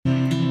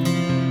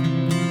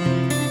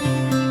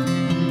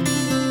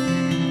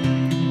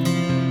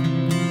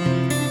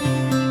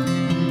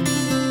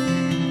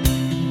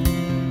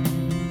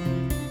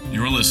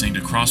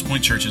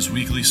Crosspoint Church's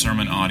weekly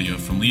sermon audio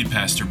from lead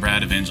pastor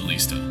Brad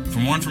Evangelista. For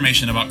more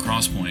information about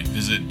Crosspoint,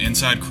 visit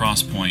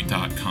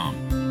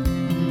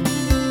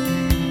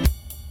insidecrosspoint.com.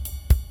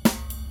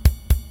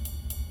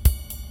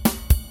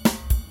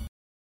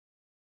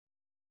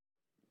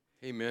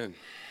 Amen.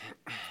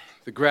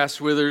 The grass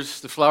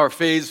withers, the flower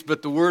fades,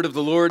 but the word of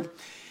the Lord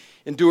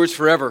endures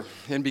forever.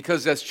 And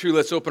because that's true,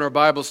 let's open our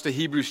Bibles to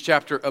Hebrews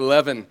chapter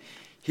 11.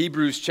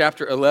 Hebrews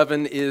chapter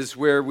 11 is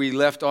where we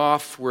left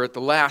off. We're at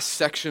the last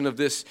section of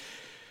this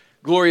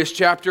glorious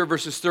chapter,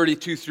 verses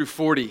 32 through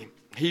 40.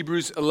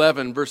 Hebrews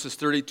 11, verses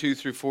 32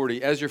 through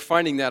 40. As you're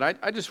finding that,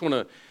 I just want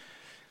to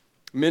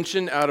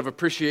mention out of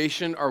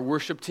appreciation our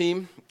worship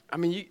team. I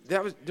mean,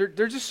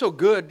 they're just so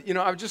good. You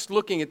know, I was just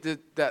looking at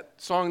that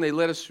song they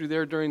led us through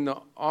there during the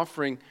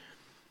offering.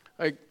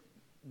 Like,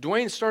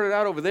 Dwayne started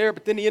out over there,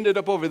 but then he ended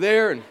up over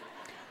there, and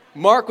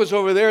Mark was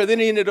over there, then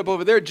he ended up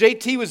over there.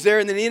 JT was there,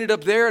 and then he ended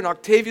up there, and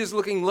Octavia's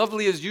looking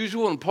lovely as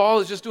usual, and Paul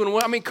is just doing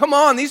well. I mean, come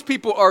on, these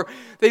people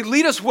they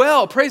lead us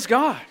well. Praise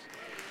God.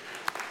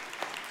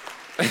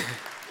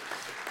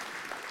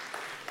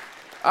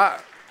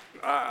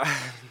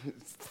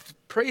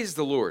 Praise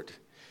the Lord.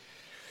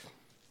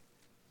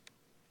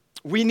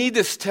 We need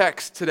this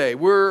text today.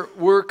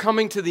 We're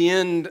coming to the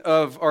end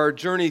of our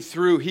journey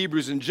through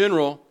Hebrews in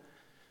general.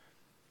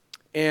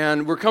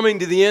 And we're coming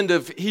to the end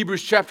of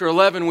Hebrews chapter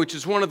 11, which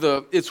is one of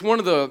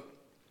the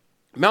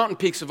mountain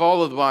peaks of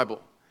all of the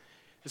Bible.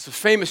 It's a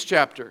famous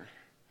chapter.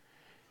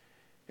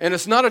 And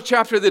it's not a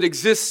chapter that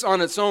exists on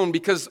its own,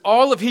 because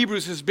all of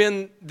Hebrews has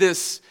been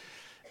this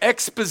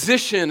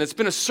exposition. It's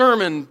been a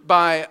sermon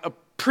by a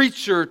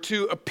preacher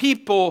to a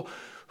people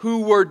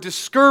who were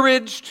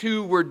discouraged,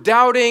 who were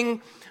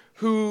doubting,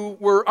 who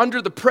were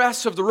under the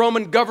press of the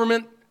Roman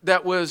government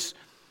that was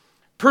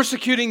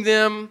persecuting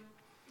them.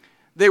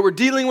 They were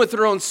dealing with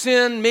their own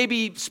sin,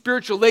 maybe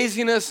spiritual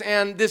laziness,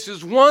 and this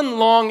is one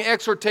long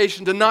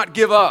exhortation to not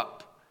give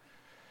up.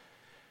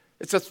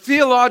 It's a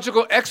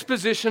theological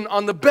exposition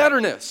on the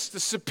betterness, the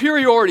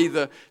superiority,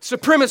 the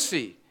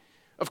supremacy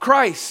of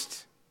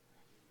Christ.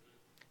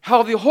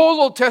 How the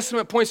whole Old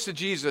Testament points to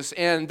Jesus,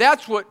 and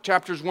that's what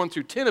chapters 1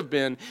 through 10 have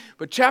been.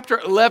 But chapter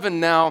 11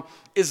 now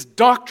is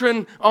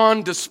doctrine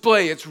on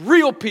display. It's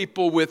real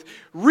people with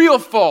real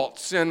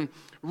faults and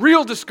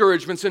real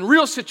discouragements and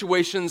real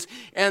situations,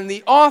 and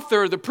the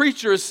author, the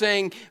preacher, is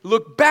saying,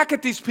 look back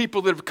at these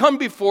people that have come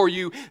before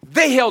you.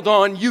 They held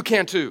on, you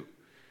can too.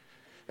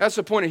 That's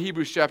the point of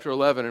Hebrews chapter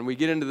 11, and we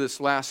get into this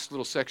last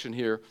little section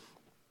here,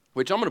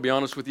 which I'm going to be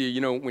honest with you,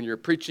 you know, when you're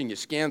preaching, you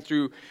scan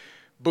through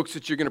books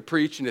that you're going to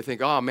preach, and you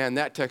think, oh man,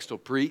 that text will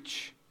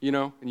preach, you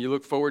know, and you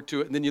look forward to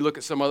it, and then you look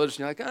at some others, and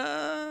you're like,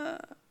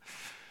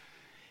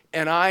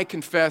 And I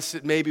confess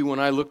that maybe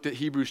when I looked at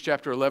Hebrews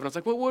chapter 11, I was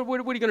like, well,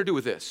 what are you going to do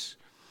with this?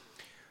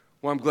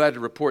 Well, I'm glad to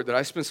report that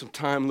I spent some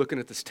time looking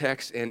at this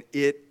text, and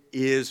it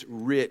is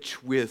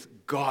rich with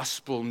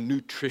gospel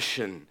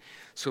nutrition.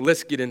 So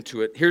let's get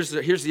into it. Here's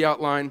the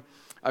outline.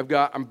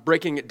 I'm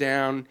breaking it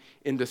down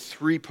into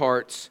three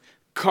parts: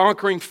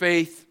 conquering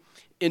faith,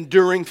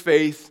 enduring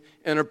faith,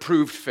 and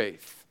approved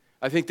faith.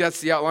 I think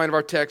that's the outline of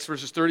our text,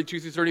 verses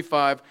 32 through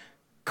 35.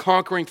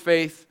 Conquering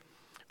faith,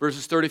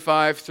 verses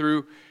 35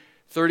 through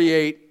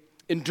 38.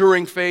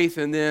 Enduring faith,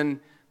 and then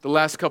the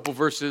last couple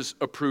verses,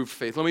 approved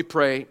faith. Let me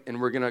pray,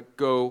 and we're going to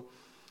go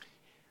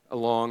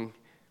along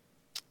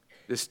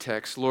this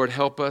text. Lord,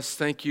 help us.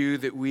 Thank you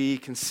that we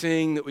can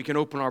sing, that we can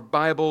open our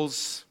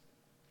Bibles,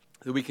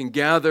 that we can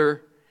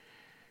gather.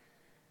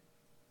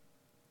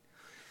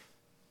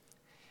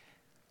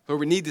 Lord,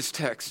 we need this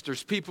text.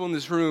 There's people in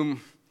this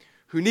room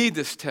who need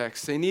this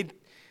text. They need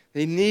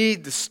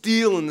the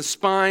steel in the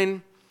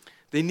spine.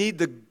 They need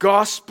the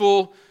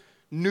gospel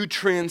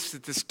nutrients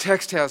that this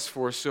text has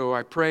for us. So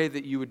I pray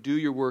that you would do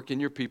your work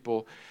in your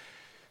people,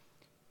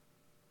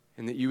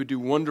 and that you would do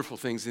wonderful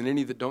things in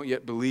any that don't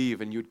yet believe,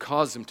 and you would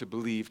cause them to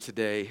believe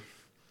today.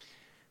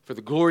 For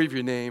the glory of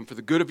your name, for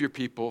the good of your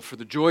people, for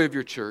the joy of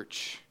your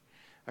church,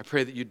 I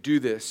pray that you do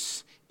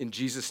this in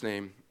Jesus'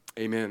 name.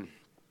 Amen.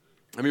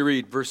 Let me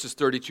read verses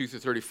 32 through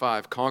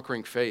 35,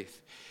 conquering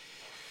faith.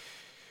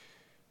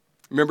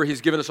 Remember,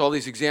 he's given us all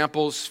these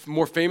examples,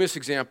 more famous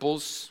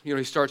examples. You know,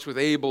 he starts with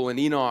Abel and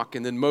Enoch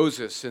and then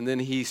Moses, and then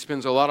he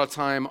spends a lot of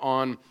time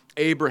on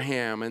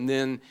Abraham, and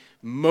then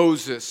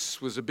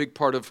Moses was a big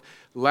part of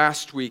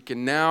last week,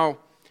 and now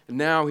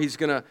he's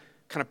going to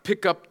kind of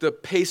pick up the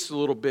pace a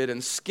little bit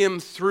and skim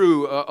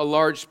through a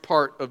large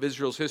part of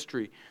Israel's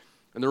history.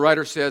 And the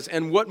writer says,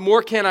 and what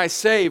more can I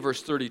say,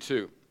 verse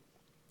 32?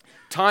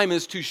 Time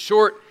is too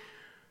short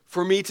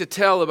for me to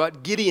tell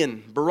about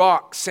Gideon,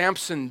 Barak,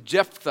 Samson,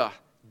 Jephthah,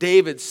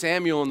 David,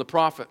 Samuel, and the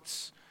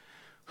prophets,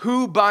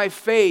 who by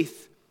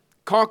faith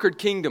conquered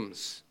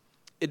kingdoms,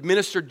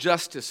 administered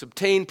justice,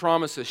 obtained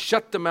promises,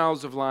 shut the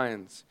mouths of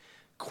lions,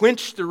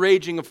 quenched the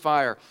raging of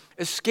fire,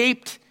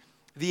 escaped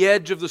the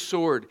edge of the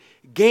sword,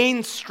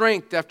 gained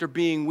strength after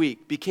being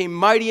weak, became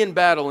mighty in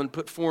battle, and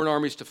put foreign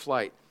armies to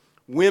flight.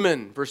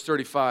 Women, verse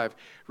 35,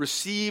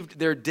 received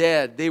their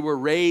dead. They were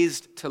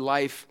raised to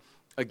life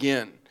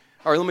again.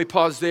 All right, let me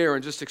pause there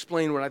and just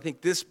explain what I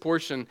think this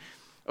portion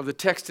of the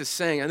text is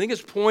saying. I think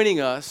it's pointing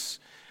us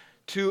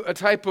to a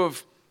type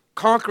of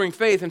conquering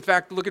faith. In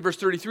fact, look at verse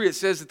 33. It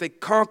says that they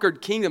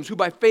conquered kingdoms, who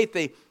by faith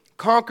they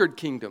conquered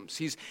kingdoms.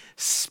 He's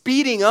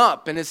speeding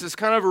up, and it's this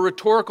kind of a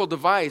rhetorical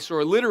device or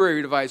a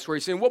literary device where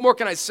he's saying, what more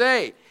can I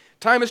say?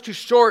 Time is too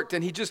short,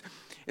 and he just,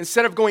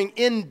 instead of going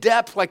in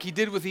depth like he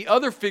did with the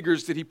other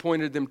figures that he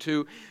pointed them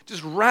to,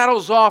 just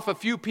rattles off a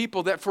few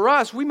people that for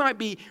us, we might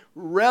be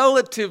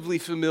relatively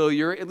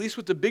familiar, at least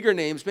with the bigger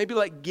names, maybe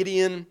like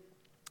Gideon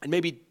and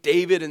maybe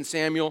David and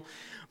Samuel.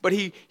 But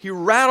he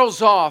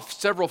rattles off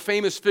several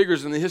famous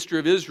figures in the history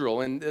of Israel.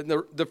 And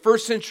the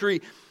first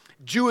century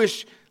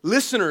Jewish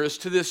listeners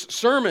to this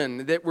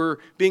sermon that were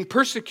being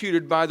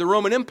persecuted by the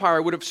Roman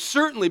Empire would have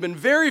certainly been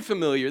very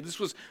familiar. This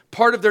was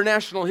part of their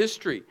national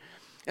history.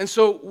 And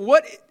so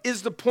what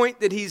is the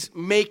point that he's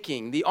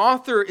making? The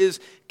author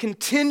is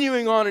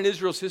continuing on in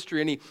Israel's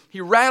history, and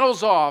he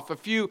rattles off a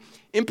few,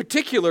 in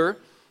particular,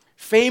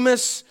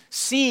 famous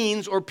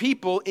scenes or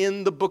people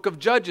in the book of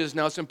Judges.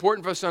 Now, it's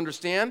important for us to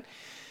understand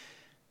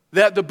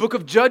that the book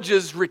of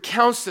Judges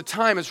recounts the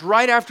time. It's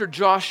right after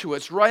Joshua.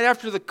 It's right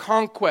after the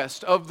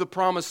conquest of the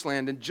Promised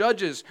Land. And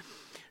Judges,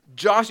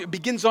 it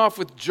begins off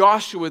with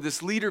Joshua,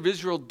 this leader of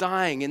Israel,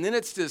 dying. And then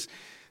it's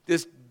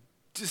this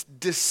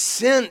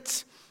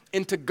descent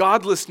into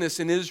godlessness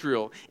in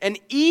Israel. And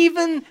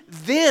even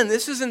then,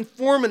 this is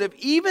informative,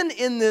 even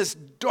in this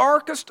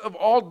darkest of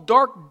all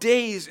dark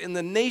days in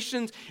the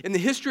nations, in the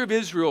history of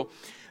Israel,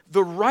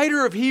 the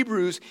writer of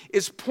Hebrews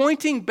is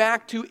pointing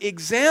back to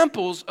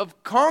examples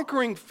of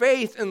conquering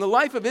faith in the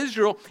life of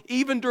Israel,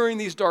 even during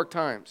these dark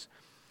times.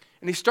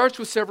 And he starts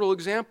with several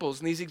examples,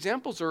 and these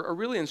examples are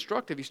really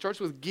instructive. He starts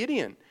with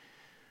Gideon,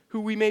 who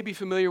we may be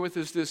familiar with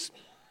as this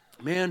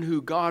man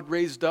who God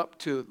raised up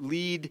to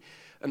lead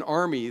an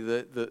army.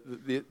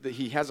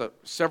 He has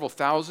several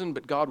thousand,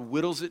 but God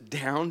whittles it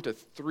down to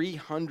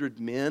 300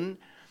 men.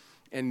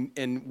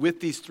 And with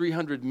these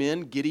 300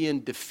 men,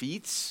 Gideon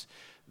defeats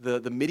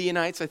the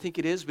Midianites, I think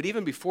it is. But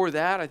even before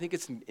that, I think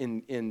it's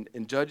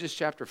in Judges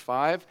chapter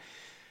 5,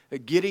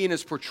 Gideon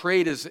is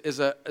portrayed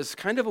as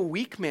kind of a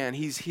weak man.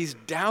 He's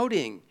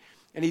doubting,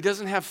 and he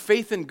doesn't have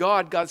faith in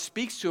God. God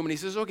speaks to him, and he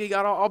says, okay,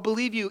 God, I'll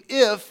believe you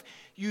if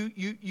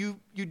you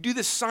do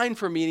this sign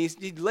for me. And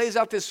he lays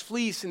out this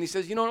fleece, and he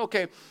says,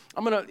 okay,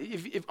 I'm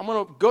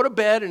gonna go to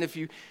bed, and if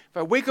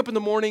I wake up in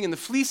the morning and the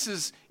fleece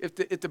is, if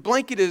the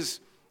blanket is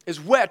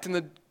wet and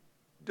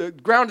the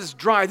ground is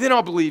dry, then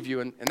I'll believe you.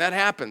 And that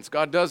happens.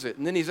 God does it.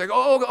 And then he's like,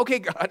 oh, okay,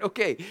 God,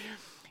 okay.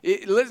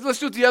 Let's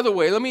do it the other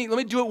way. Let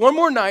me do it one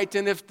more night.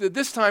 And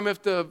this time,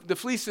 if the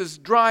fleece is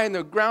dry and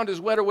the ground is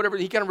wet or whatever,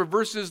 he kind of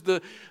reverses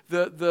the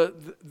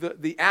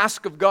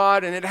ask of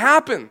God, and it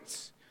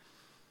happens.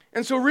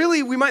 And so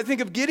really, we might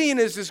think of Gideon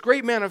as this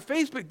great man of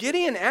faith, but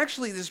Gideon,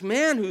 actually, this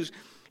man who's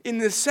in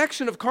this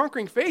section of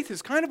conquering faith,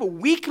 is kind of a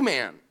weak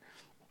man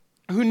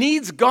who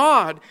needs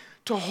God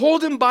to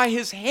hold him by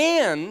his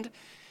hand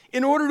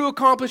in order to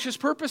accomplish his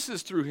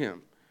purposes through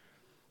him.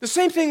 The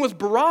same thing with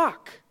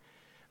Barak.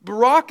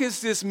 Barak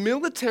is this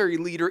military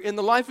leader in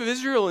the life of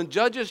Israel in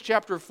Judges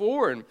chapter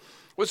 4. And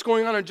what's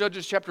going on in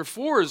Judges chapter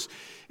 4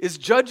 is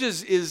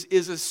Judges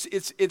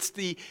it's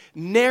the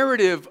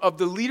narrative of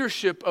the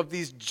leadership of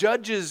these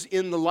judges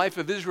in the life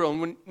of Israel.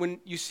 And when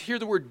you hear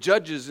the word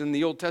judges in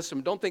the Old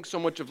Testament, don't think so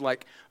much of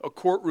like a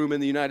courtroom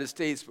in the United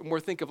States, but more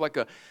think of like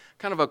a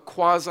kind of a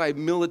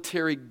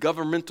quasi-military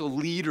governmental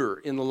leader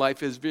in the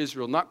life of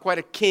Israel. Not quite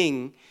a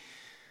king,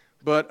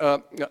 but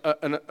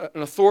an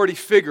authority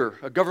figure,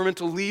 a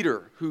governmental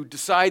leader who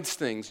decides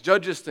things,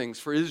 judges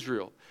things for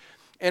Israel.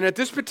 And at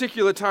this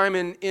particular time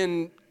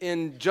in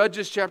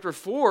Judges chapter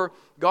 4,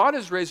 God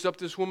has raised up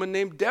this woman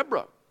named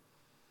Deborah,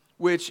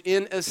 which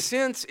in a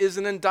sense is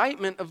an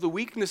indictment of the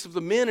weakness of the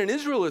men in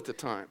Israel at the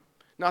time.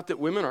 Not that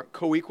women aren't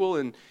co-equal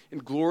in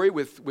glory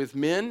with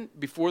men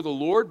before the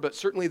Lord, but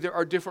certainly there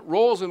are different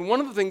roles. And one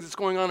of the things that's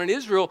going on in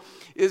Israel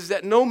is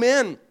that no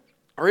men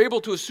are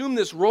able to assume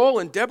this role,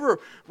 and Deborah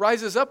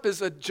rises up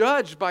as a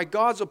judge by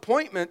God's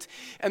appointment.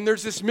 And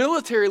there's this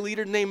military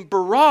leader named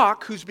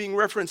Barak, who's being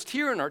referenced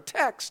here in our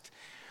text.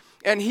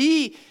 And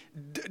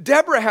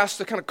Deborah has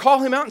to kind of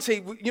call him out and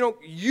say,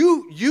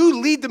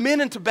 you lead the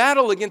men into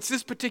battle against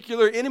this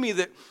particular enemy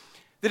that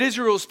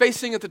Israel is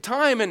facing at the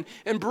time.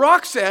 And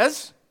Barak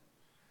says,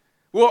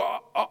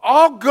 well,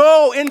 I'll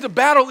go into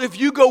battle if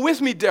you go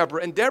with me,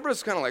 Deborah. And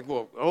Deborah's kind of like,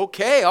 well,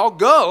 okay, I'll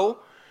go,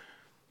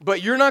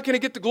 but you're not going to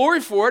get the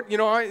glory for it.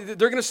 They're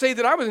going to say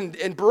that I was in.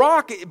 And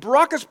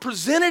Barak is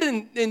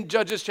presented in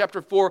Judges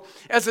chapter 4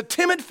 as a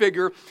timid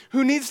figure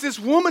who needs this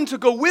woman to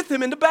go with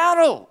him into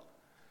battle.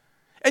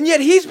 And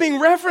yet he's being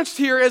referenced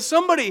here as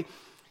somebody,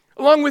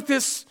 along with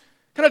this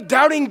kind of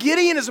doubting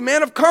Gideon, as a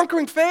man of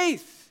conquering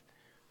faith.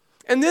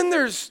 And then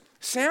there's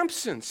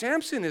Samson.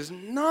 Samson is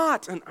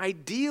not an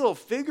ideal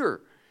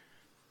figure.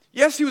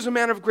 Yes, he was a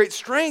man of great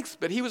strength,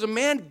 but he was a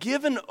man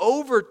given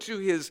over to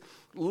his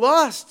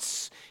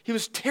lusts. He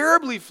was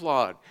terribly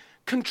flawed,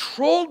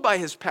 controlled by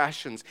his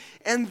passions.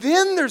 And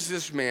then there's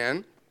this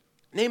man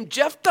named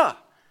Jephthah.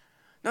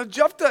 Now,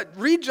 Jephthah,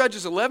 read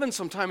Judges 11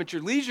 sometime at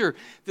your leisure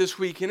this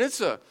week, and it's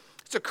a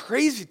It's a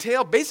crazy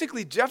tale.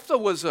 Basically, Jephthah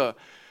was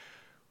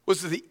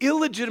the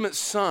illegitimate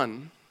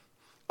son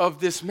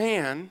of this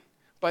man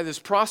by this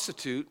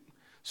prostitute.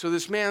 So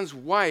this man's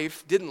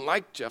wife didn't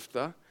like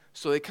Jephthah,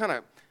 so they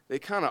kind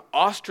of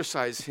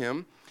ostracized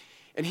him.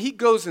 And he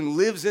goes and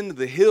lives into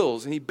the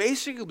hills, and he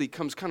basically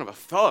becomes kind of a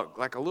thug,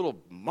 like a little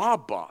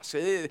mob boss.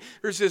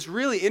 There's this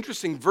really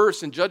interesting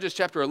verse in Judges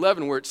chapter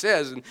 11 where it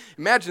says, and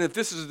imagine if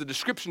this is the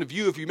description of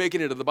you if you make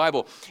it into the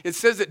Bible. It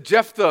says that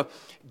Jephthah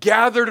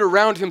gathered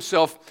around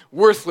himself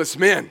worthless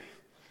men.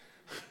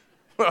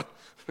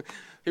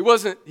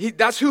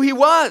 That's who he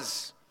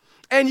was.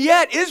 And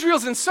yet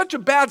Israel's in such a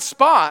bad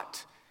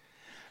spot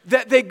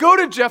that they go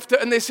to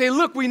Jephthah and they say,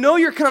 look, we know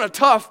you're kind of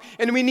tough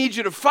and we need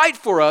you to fight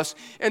for us.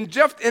 And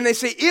they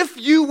say, if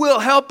you will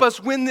help us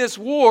win this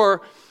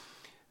war,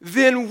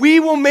 then we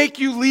will make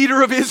you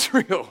leader of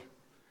Israel.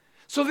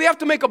 So they have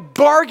to make a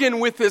bargain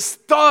with this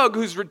thug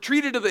who's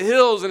retreated to the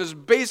hills and is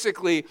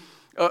basically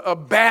a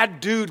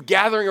bad dude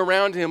gathering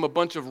around him a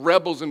bunch of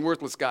rebels and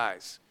worthless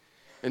guys.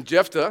 And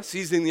Jephthah,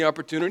 seizing the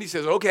opportunity,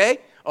 says, okay,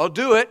 I'll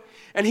do it.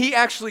 And he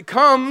actually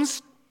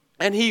comes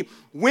and he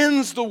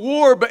wins the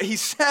war, but he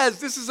says,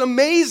 this is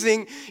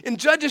amazing. In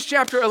Judges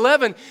chapter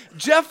 11,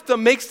 Jephthah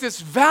makes this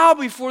vow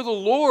before the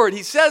Lord.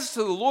 He says to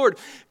the Lord,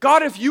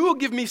 God, if you will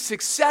give me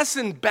success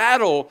in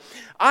battle,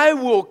 I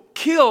will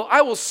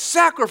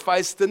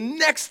sacrifice the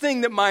next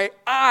thing that my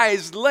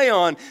eyes lay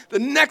on, the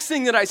next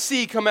thing that I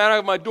see come out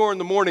of my door in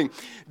the morning,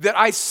 that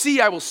I see,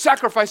 I will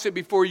sacrifice it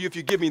before you if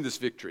you give me this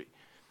victory.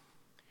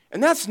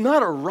 And that's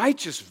not a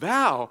righteous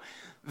vow.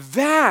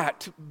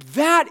 That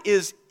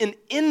is an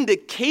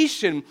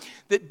indication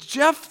that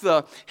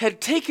Jephthah had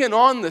taken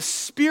on the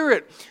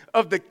spirit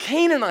of the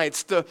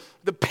Canaanites, the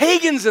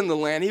pagans in the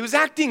land. He was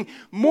acting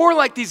more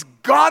like these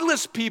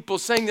godless people,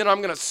 saying that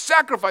I'm going to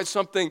sacrifice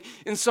something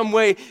in some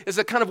way as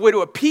a kind of way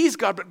to appease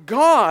God. But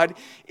God,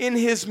 in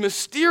his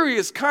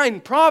mysterious,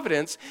 kind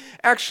providence,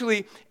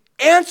 actually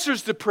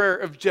answers the prayer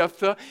of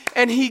Jephthah,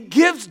 and he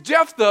gives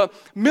Jephthah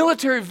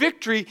military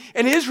victory,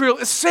 and Israel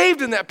is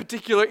saved in that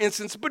particular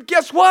instance. But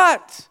guess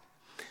what?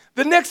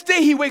 The next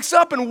day he wakes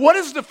up, and what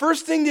is the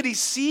first thing that he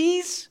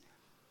sees?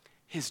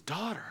 His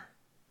daughter.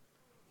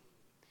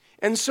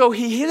 And so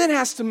he then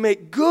has to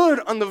make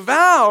good on the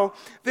vow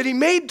that he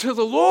made to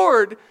the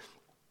Lord.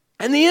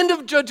 And the end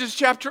of Judges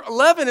chapter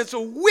 11, it's a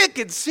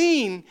wicked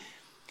scene.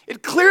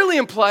 It clearly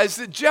implies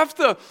that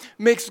Jephthah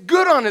makes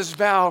good on his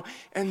vow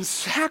and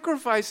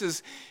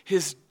sacrifices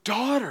his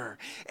daughter.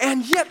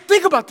 And yet,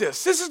 think about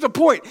this. This is the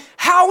point.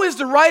 How is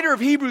the writer of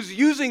Hebrews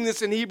using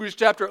this in Hebrews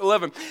chapter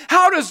 11?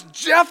 How does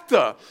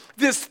Jephthah,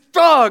 this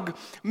thug,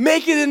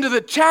 make it into the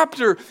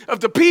chapter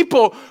of the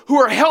people who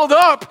are held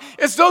up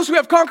as those who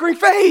have conquering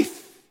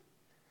faith?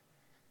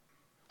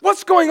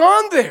 What's going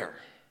on there?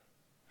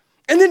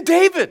 And then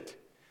David.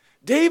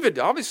 David,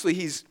 obviously,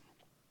 he's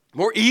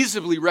more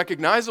easily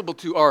recognizable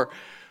to our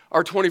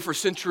 21st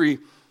century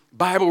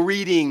Bible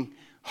reading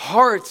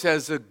hearts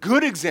as a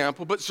good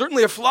example, but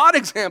certainly a flawed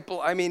example.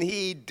 I mean,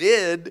 he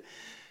did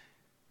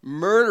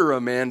murder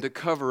a man to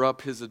cover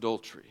up his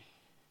adultery.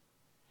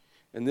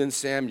 And then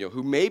Samuel,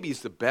 who maybe is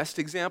the best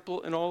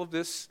example in all of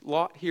this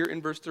lot here in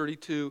verse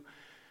 32,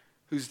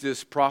 who's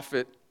this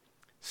prophet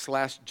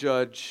 /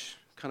 judge,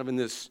 kind of in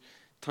this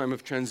time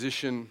of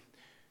transition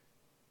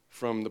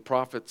from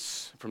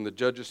the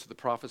judges to the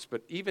prophets,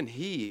 but even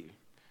he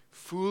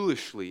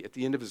foolishly at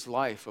the end of his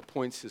life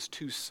appoints his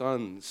 2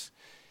 sons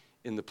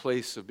in the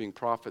place of being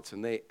prophets,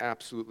 and they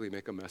absolutely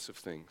make a mess of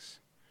things.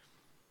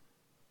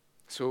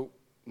 So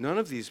none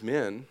of these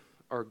men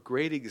are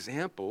great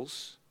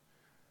examples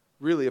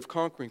really of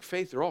conquering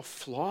faith. They're all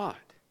flawed.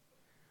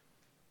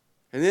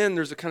 And then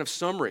there's a kind of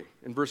summary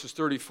in verses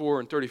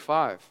 34 and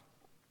 35,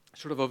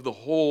 sort of the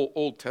whole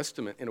Old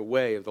Testament in a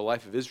way of the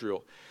life of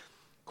Israel.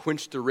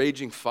 Quenched the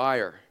raging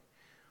fire.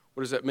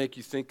 What does that make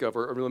you think of?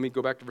 Or let me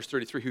go back to verse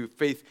 33, who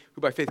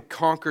by faith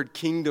conquered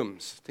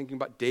kingdoms, thinking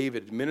about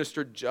David,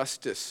 administered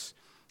justice,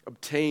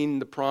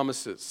 obtained the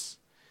promises.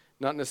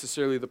 Not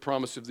necessarily the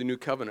promise of the new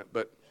covenant,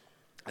 but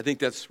I think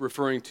that's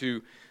referring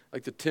to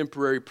like the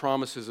temporary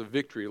promises of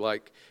victory,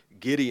 like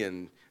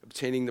Gideon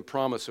obtaining the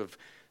promise of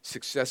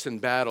success in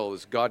battle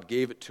as God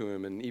gave it to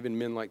him, and even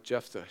men like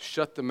Jephthah.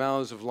 Shut the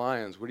mouths of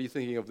lions. What are you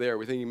thinking of there?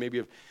 We're thinking maybe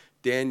of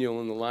Daniel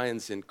and the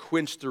lions den.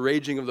 Quenched the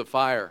raging of the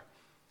fire.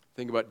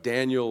 Think about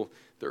Daniel,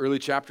 the early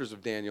chapters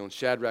of Daniel, and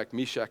Shadrach,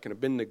 Meshach, and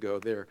Abednego.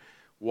 They're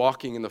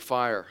walking in the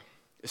fire.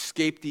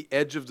 Escaped the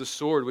edge of the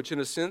sword, which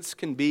in a sense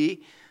can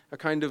be a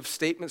kind of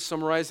statement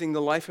summarizing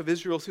the life of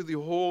Israel through the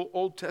whole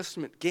Old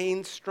Testament.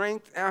 Gained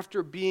strength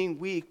after being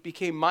weak,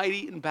 became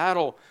mighty in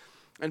battle,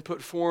 and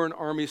put foreign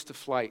armies to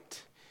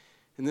flight.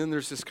 And then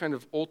there's this kind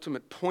of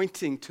ultimate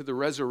pointing to the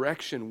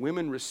resurrection.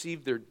 Women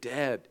received their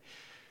dead.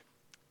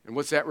 And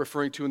what's that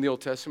referring to in the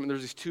Old Testament?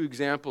 There's these 2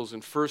 examples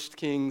in 1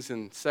 Kings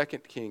and 2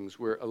 Kings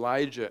where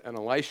Elijah and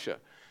Elisha,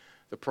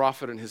 the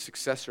prophet and his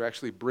successor,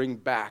 actually bring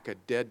back a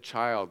dead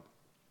child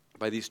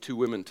by these 2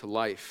 women to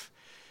life.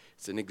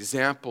 It's an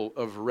example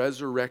of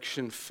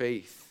resurrection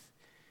faith.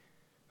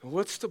 And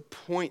what's the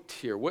point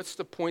here? What's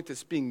the point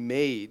that's being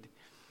made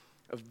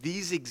of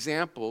these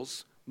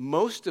examples,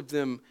 most of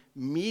them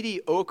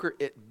mediocre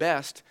at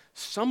best,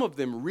 some of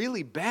them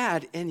really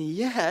bad, and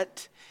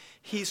yet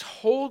he's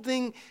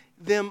holding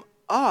them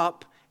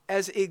up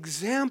as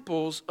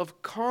examples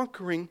of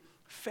conquering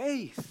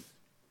faith.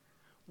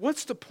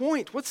 What's the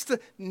point? What's the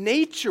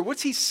nature?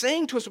 What's he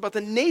saying to us about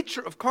the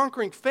nature of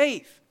conquering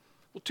faith?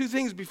 Well, two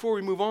things before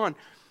we move on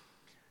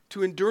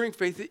to enduring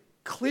faith.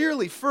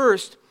 Clearly,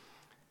 first,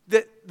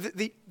 that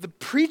the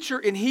preacher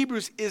in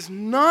Hebrews is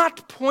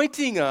not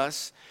pointing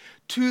us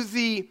to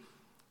the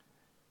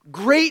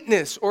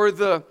greatness or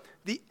the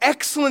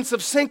excellence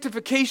of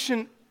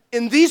sanctification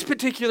in these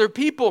particular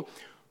people.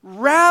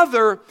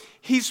 Rather,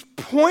 he's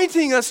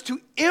pointing us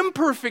to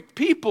imperfect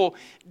people,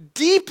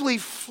 deeply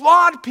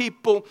flawed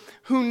people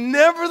who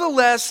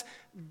nevertheless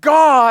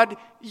God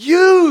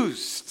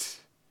used.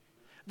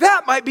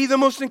 That might be the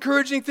most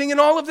encouraging thing in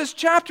all of this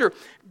chapter.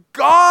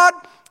 God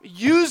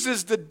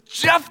uses the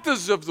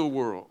Jephthahs of the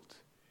world.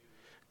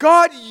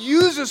 God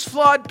uses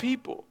flawed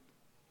people.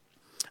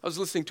 I was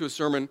listening to a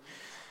sermon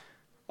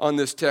on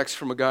this text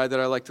from a guy that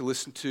I like to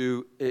listen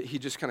to. He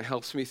just kind of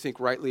helps me think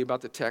rightly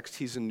about the text.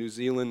 He's in New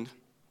Zealand,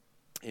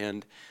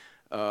 and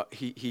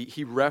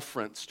he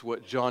referenced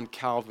what John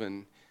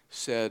Calvin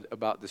said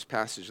about this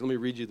passage. Let me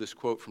read you this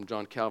quote from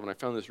John Calvin. I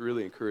found this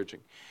really encouraging.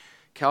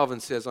 Calvin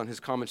says on his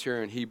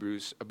commentary on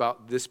Hebrews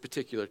about this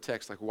particular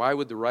text, like, why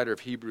would the writer of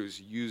Hebrews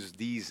use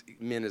these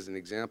men as an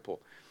example?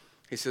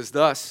 He says,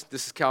 thus,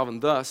 this is Calvin,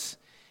 thus,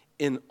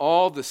 in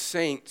all the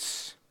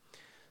saints,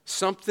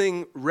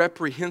 something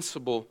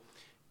reprehensible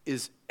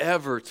is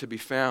ever to be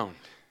found.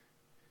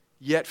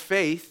 Yet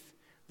faith,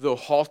 though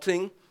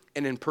halting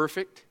and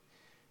imperfect,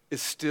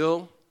 is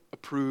still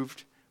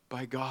approved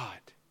by God.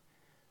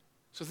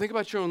 So think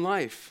about your own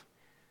life.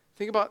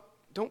 Think about,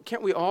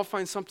 can't we all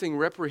find something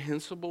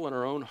reprehensible in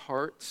our own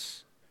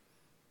hearts?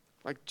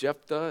 Like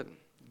Jephthah and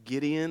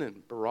Gideon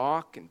and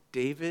Barak and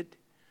David.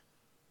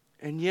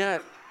 And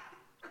yet,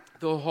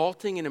 though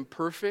halting and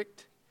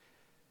imperfect,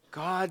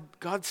 God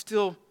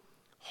still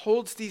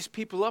holds these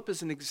people up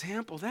as an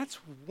example. That's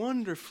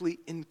wonderfully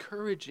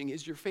encouraging.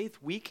 Is your faith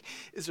weak?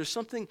 Is there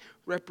something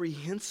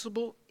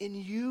reprehensible in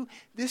you?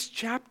 This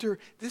chapter,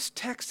 this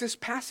text, this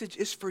passage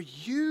is for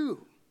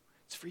you.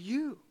 It's for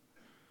you.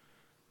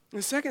 And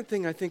the second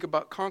thing I think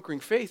about conquering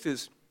faith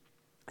is,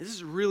 this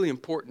is really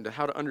important to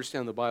how to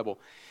understand the Bible,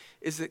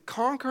 is that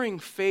conquering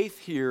faith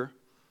here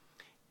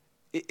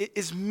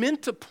is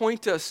meant to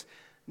point us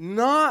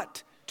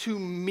not to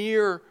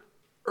mere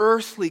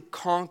earthly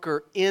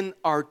conquer in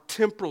our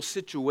temporal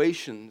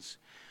situations,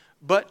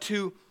 but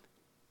to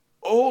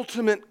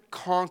ultimate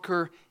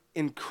conquer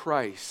in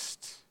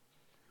Christ.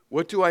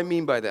 What do I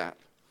mean by that?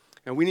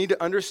 And we need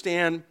to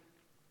understand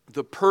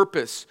the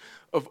purpose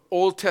of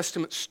Old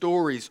Testament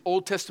stories,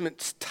 Old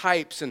Testament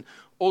types, and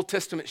Old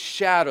Testament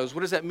shadows. What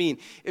does that mean?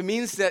 It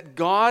means that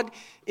God,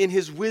 in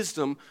His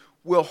wisdom,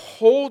 will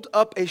hold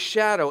up a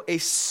shadow, a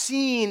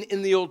scene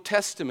in the Old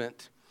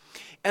Testament.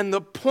 And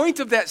the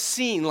point of that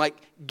scene, like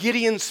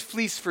Gideon's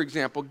fleece, for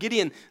example,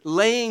 Gideon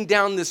laying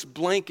down this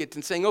blanket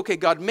and saying, okay,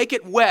 God, make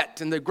it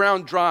wet and the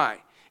ground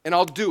dry, and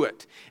I'll do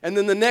it. And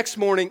then the next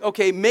morning,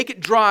 okay, make it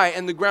dry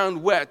and the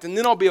ground wet, and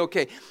then I'll be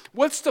okay.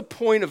 What's the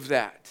point of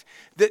that?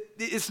 That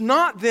it's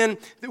not then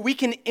that we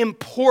can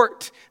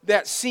import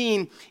that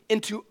scene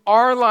into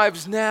our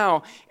lives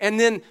now and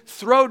then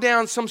throw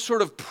down some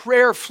sort of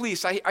prayer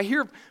fleece. I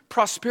hear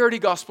prosperity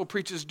gospel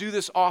preachers do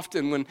this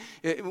often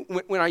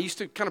when I used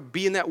to kind of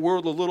be in that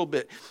world a little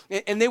bit.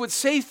 And they would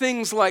say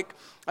things like,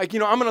 I'm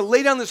going to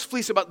lay down this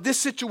fleece about this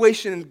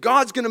situation and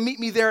God's going to meet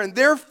me there, and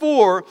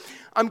therefore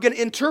I'm going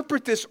to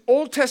interpret this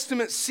Old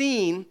Testament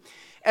scene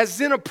as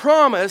then a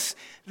promise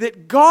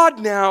that God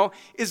now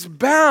is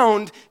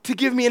bound to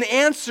give me an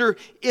answer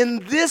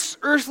in this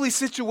earthly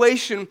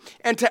situation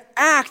and to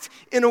act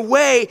in a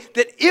way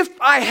that if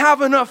I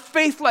have enough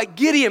faith like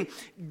Gideon,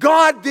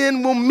 God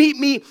then will meet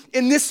me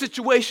in this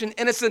situation.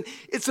 And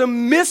it's a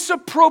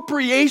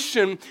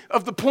misappropriation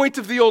of the point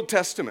of the Old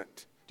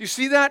Testament. Do you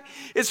see that?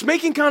 It's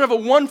making kind of a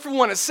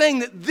one-for-one. It's saying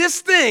that this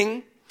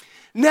thing,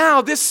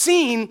 now this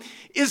scene,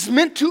 is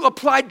meant to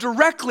apply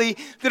directly,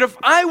 that if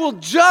I will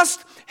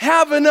just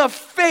have enough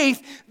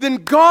faith, then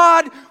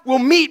God will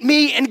meet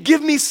me and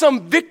give me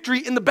some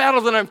victory in the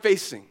battle that I'm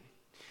facing.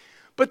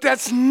 But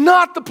that's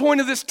not the point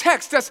of this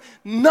text. That's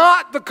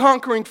not the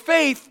conquering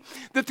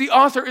faith that the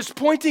author is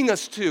pointing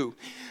us to.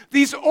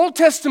 These Old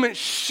Testament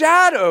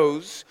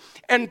shadows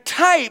and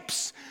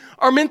types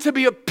are meant to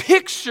be a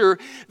picture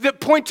that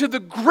point to the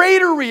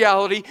greater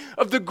reality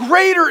of the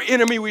greater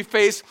enemy we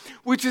face,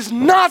 which is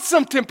not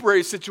some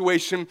temporary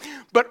situation,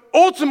 but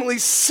ultimately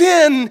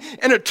sin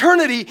and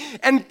eternity.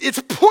 And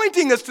it's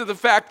pointing us to the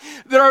fact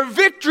that our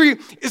victory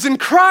is in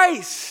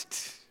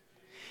Christ.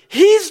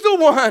 He's the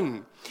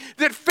one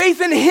that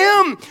faith in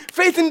Him,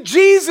 faith in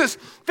Jesus,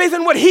 faith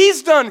in what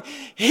He's done,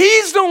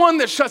 He's the one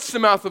that shuts the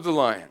mouth of the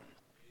lion.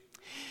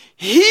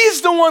 He's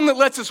the one that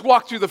lets us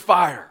walk through the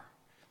fire.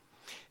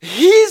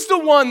 He's the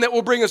one that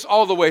will bring us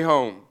all the way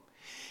home.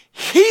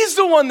 He's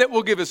the one that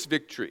will give us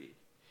victory.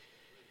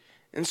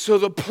 And so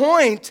the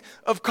point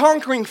of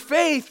conquering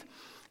faith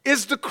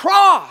is the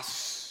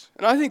cross.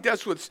 And I think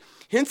that's what's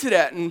hinted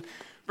at in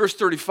verse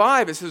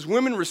 35. It says,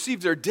 women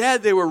received their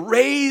dead. They were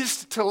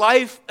raised to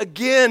life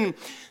again.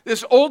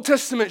 This Old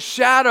Testament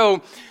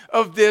shadow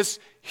of this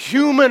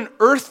human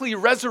earthly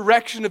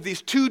resurrection of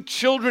these two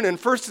children in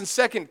 1st and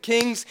 2nd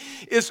Kings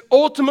is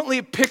ultimately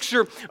a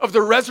picture of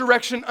the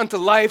resurrection unto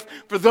life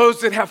for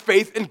those that have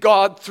faith in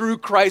God through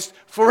Christ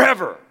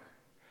forever.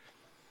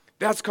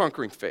 That's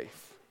conquering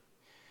faith.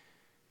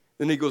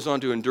 Then he goes on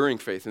to enduring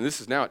faith. And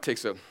this is now, it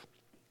takes a,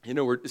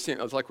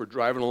 it's like we're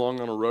driving along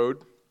on a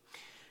road,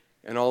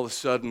 and all of a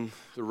sudden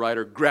the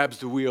rider grabs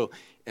the wheel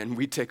and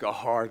we take a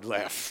hard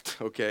left,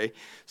 okay?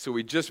 So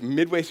we just,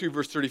 midway through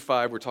verse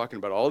 35, we're talking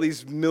about all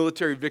these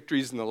military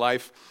victories in the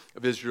life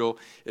of Israel,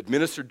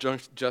 administered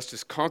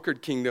justice,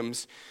 conquered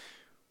kingdoms.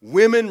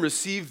 Women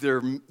received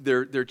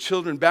their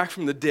children back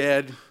from the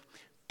dead,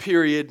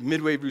 period,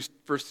 midway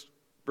verse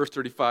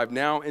 35.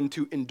 Now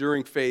into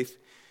enduring faith,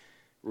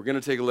 we're going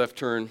to take a left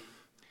turn.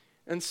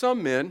 And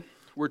some men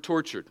were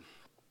tortured,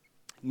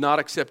 not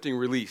accepting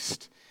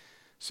released,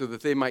 so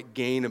that they might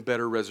gain a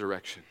better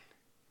resurrection.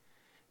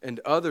 And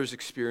others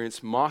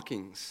experienced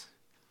mockings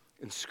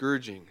and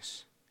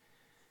scourgings,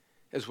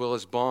 as well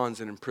as bonds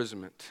and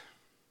imprisonment.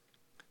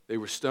 They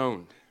were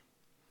stoned.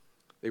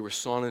 They were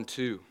sawn in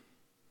two.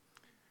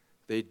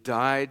 They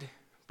died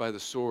by the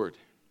sword.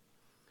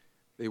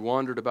 They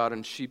wandered about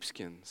in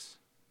sheepskins,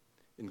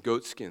 in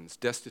goatskins,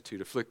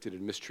 destitute, afflicted,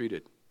 and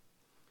mistreated.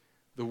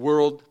 The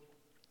world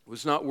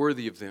was not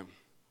worthy of them.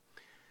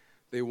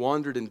 They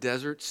wandered in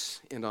deserts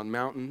and on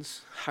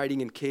mountains,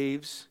 hiding in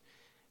caves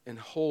and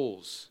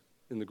holes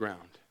in the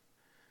ground.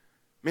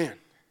 Man,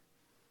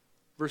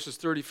 verses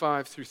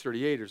 35 through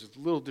 38 is a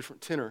little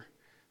different tenor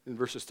than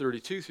verses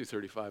 32 through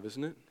 35,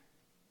 isn't it?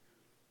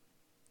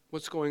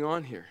 What's going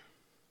on here?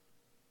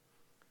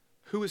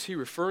 Who is he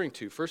referring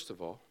to, first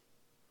of all?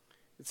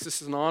 It's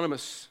this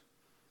anonymous,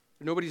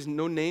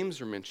 no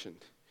names are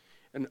mentioned.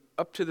 And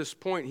up to this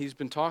point, he's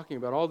been talking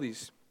about all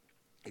these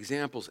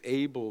examples,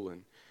 Abel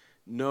and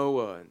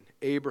Noah and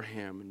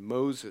Abraham and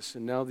Moses,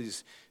 and now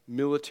these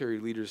military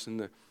leaders in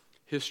the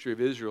history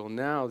of Israel.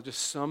 Now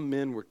just some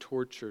men were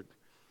tortured.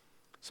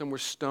 Some were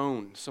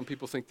stoned. Some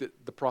people think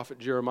that the prophet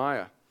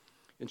Jeremiah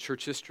in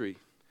church history,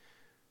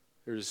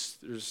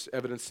 there's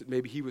evidence that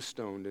maybe he was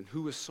stoned. And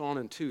who was sawn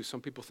in two?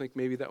 Some people think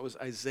maybe that was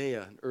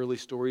Isaiah in early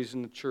stories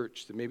in the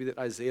church, that maybe that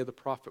Isaiah the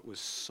prophet was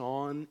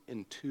sawn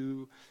in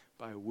two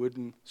by a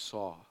wooden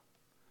saw.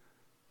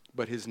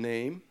 But his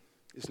name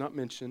is not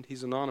mentioned.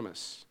 He's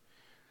anonymous.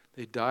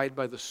 They died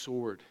by the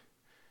sword.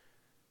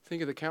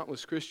 Think of the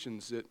countless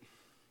Christians that,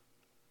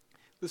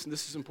 listen,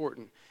 this is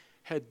important,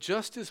 had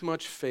just as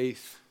much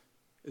faith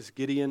as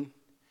Gideon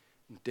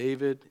and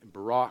David and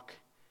Barak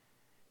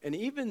and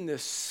even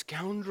this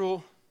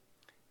scoundrel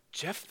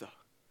Jephthah,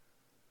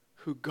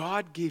 who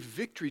God gave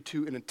victory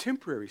to in a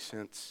temporary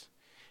sense.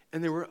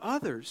 And there were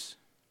others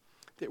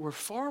that were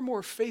far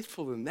more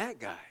faithful than that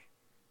guy,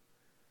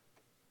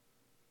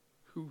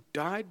 who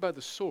died by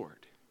the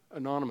sword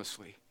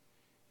anonymously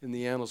in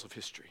the annals of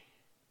history.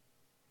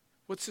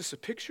 What's this a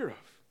picture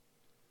of?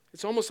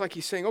 It's almost like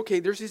he's saying, okay,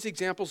 there's these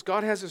examples,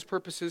 God has his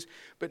purposes,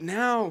 but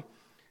now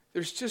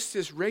there's just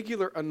this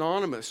regular,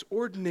 anonymous,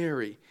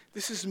 ordinary.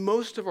 This is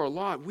most of our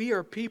lot. We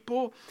are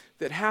people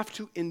that have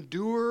to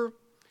endure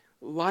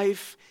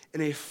life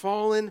in a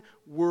fallen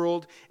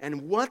world.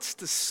 And what's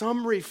the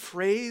summary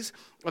phrase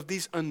of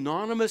these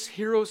anonymous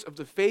heroes of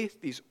the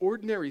faith, these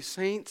ordinary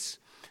saints?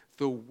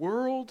 The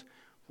world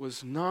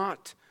was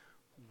not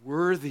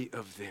worthy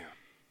of them.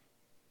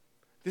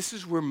 This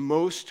is where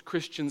most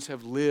Christians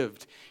have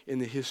lived in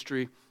the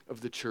history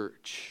of the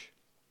church.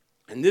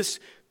 And this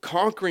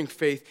conquering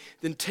faith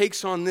then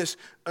takes on this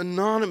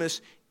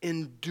anonymous,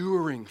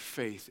 enduring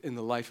faith in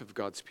the life of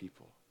God's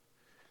people.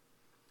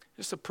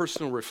 Just a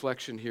personal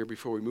reflection here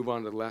before we move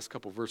on to the last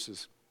couple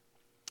verses.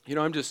 You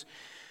know,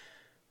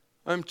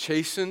 I'm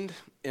chastened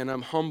and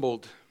I'm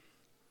humbled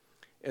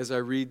as I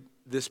read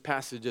this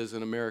passage as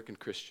an American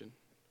Christian.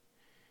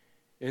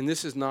 And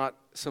this is not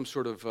some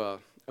sort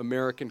of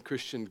American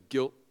Christian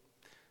guilt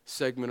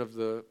segment of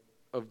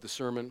the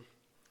sermon,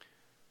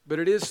 but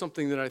it is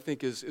something that I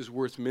think is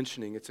worth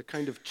mentioning. It's a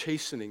kind of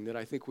chastening that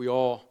I think we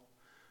all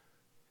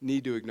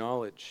need to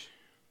acknowledge.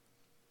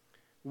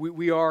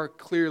 We are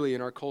clearly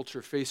in our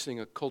culture facing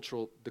a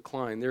cultural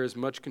decline. There is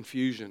much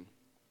confusion,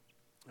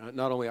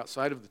 not only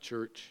outside of the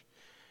church,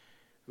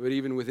 but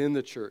even within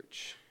the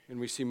church. And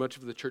we see much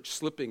of the church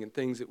slipping in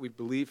things that we've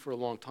believed for a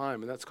long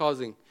time, and that's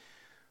causing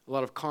a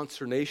lot of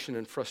consternation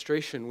and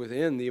frustration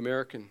within the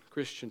American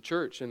Christian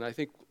church. And I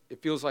think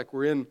it feels like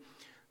we're in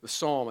the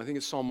Psalm. I think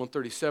it's Psalm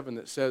 137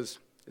 that says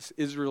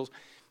Israel's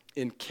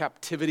in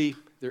captivity.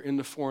 They're in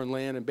the foreign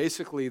land. And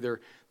basically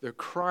they're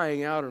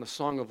crying out in a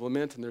song of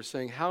lament. And they're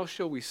saying, how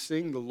shall we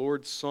sing the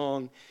Lord's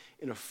song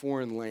in a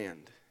foreign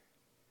land?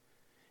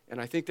 And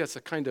I think that's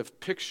a kind of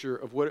picture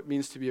of what it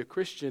means to be a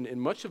Christian in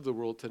much of the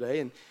world today.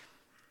 And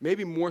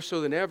maybe more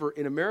so than ever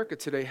in America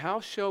today, how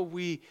shall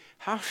we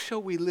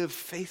live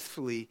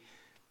faithfully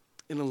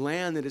in a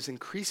land that is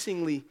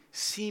increasingly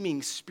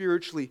seeming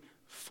spiritually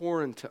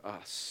foreign to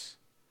us.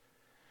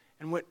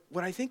 And what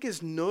I think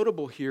is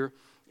notable here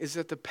is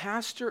that the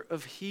pastor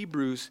of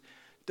Hebrews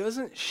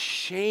doesn't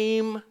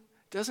shame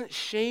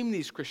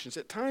these Christians.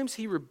 At times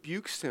he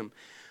rebukes them,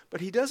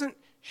 but he doesn't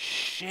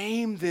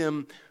shame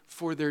them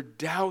for their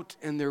doubt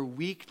and their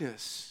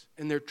weakness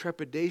and their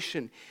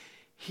trepidation.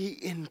 He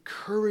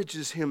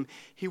encourages him.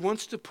 He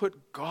wants to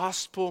put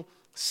gospel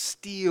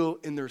steel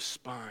in their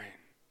spine.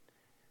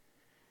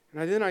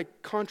 And then I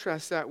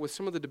contrast that with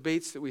some of the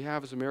debates that we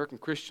have as American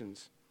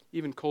Christians,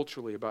 even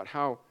culturally, about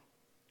how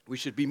we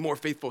should be more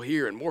faithful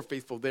here and more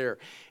faithful there.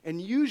 And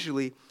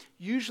usually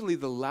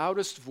the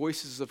loudest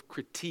voices of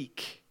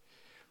critique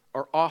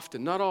are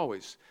often, not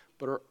always,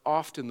 but are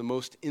often the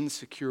most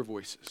insecure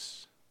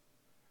voices.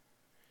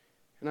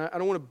 And I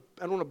don't want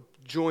to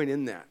join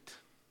in that.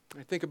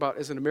 I think about,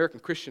 as an American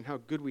Christian,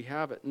 how good we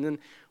have it. And then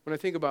when I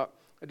think about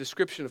a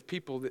description of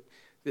people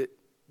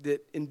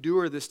that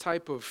endure this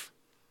type of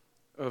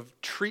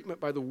treatment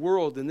by the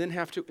world and then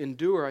have to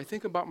endure, I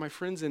think about my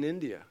friends in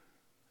India.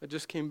 I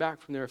just came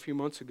back from there a few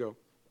months ago.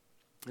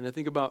 And I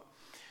think about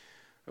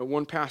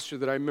one pastor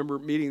that I remember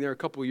meeting there a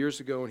couple of years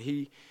ago, and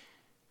he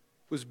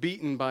was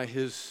beaten by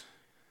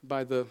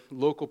the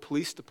local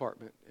police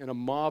department and a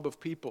mob of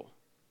people.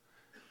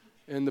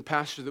 And the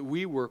pastor that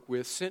we work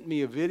with sent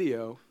me a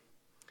video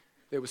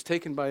that was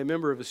taken by a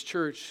member of his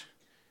church,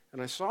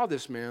 and I saw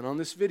this man on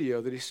this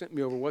video that he sent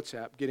me over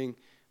WhatsApp getting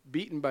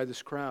beaten by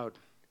this crowd,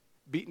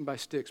 beaten by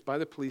sticks, by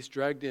the police,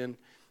 dragged in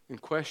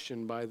and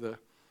questioned by the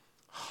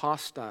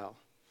hostile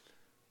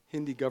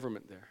Hindi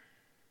government there.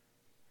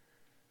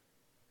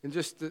 And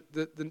just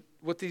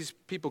what these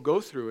people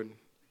go through, and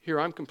here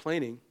I'm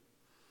complaining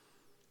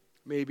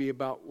maybe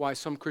about why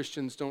some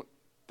Christians don't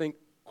think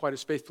quite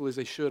as faithfully as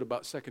they should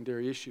about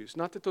secondary issues.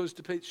 Not that those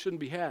debates shouldn't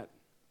be had.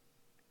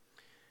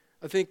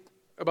 I think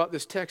about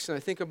this text, and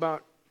I think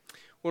about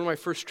one of my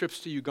first trips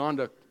to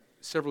Uganda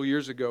several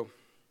years ago.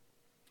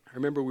 I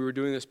remember we were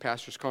doing this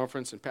pastor's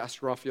conference, and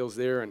Pastor Raphael's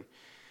there, and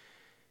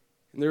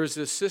there was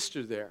this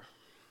sister there.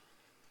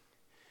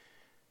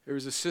 There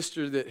was a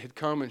sister that had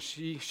come, and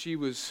she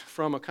was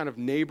from a kind of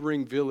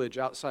neighboring village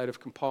outside of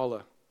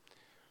Kampala.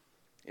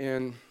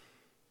 And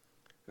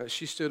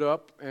she stood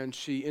up, and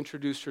she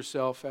introduced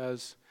herself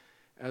as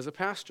a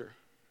pastor.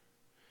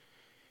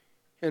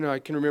 And I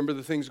can remember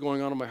the things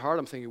going on in my heart.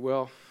 I'm thinking,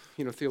 well,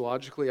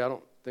 theologically, I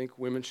don't think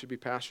women should be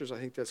pastors. I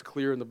think that's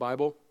clear in the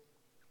Bible.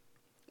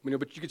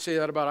 But you could say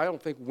that about, I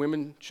don't think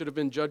women should have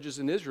been judges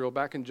in Israel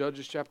back in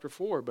Judges chapter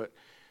 4. But,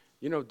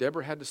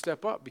 Deborah had to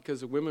step up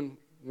because the men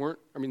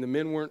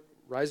weren't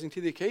rising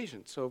to the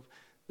occasion. So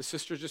the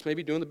sister's just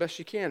maybe doing the best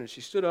she can. And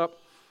she stood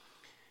up,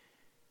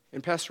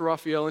 and Pastor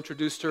Raphael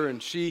introduced her,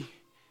 and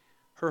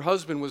her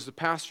husband was the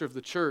pastor of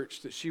the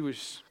church that she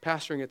was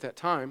pastoring at that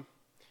time.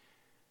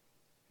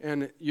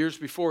 And years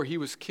before, he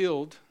was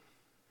killed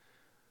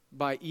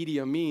by Idi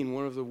Amin,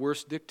 one of the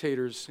worst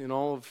dictators in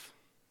all of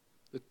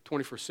the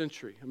 21st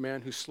century, a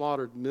man who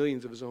slaughtered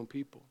millions of his own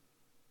people.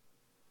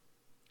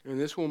 And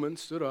this woman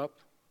stood up,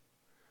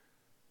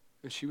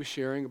 and she was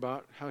sharing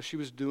about how she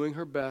was doing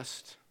her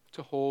best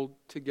to hold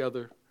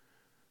together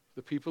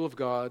the people of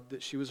God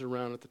that she was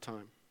around at the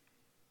time.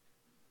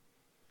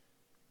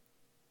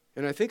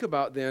 And I think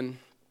about then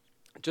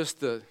just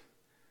the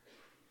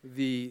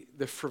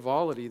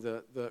frivolity,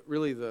 the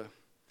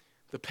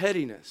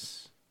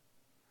pettiness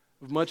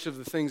of much of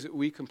the things that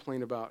we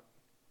complain about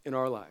in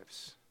our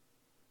lives.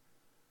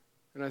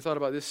 And I thought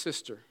about this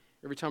sister.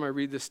 Every time I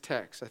read this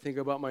text, I think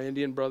about my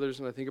Indian brothers,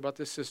 and I think about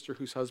this sister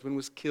whose husband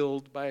was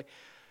killed by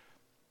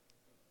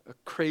a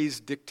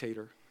crazed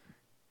dictator.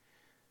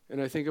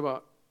 And I think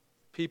about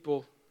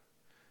people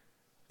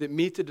that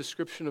meet the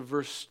description of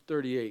verse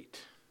 38.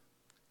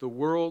 The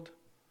world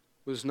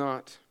was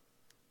not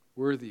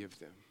worthy of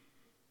them.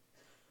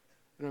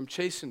 And I'm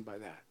chastened by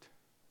that.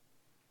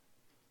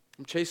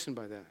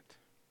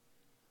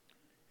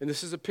 And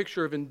this is a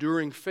picture of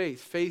enduring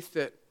faith, faith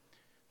that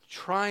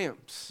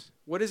triumphs.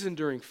 What is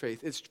enduring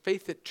faith? It's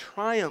faith that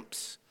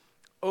triumphs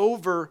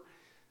over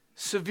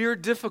severe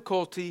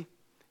difficulty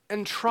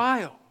and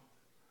trial.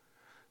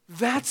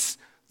 That's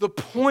the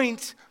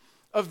point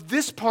of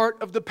this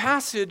part of the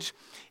passage,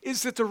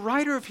 is that the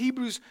writer of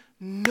Hebrews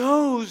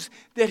knows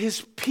that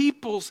his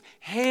people's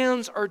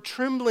hands are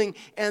trembling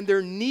and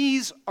their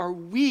knees are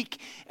weak,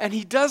 and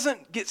he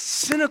doesn't get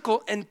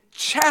cynical and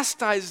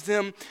chastise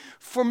them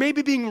for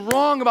maybe being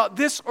wrong about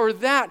this or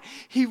that.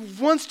 He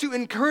wants to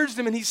encourage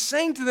them, and he's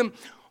saying to them,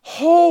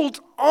 hold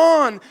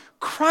on,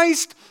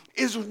 Christ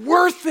is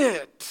worth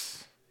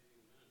it.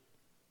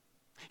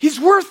 He's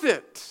worth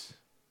it.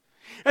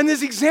 And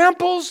these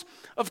examples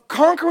of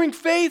conquering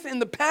faith in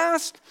the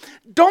past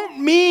don't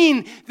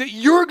mean that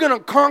you're going to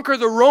conquer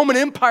the Roman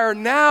Empire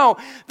now.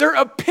 They're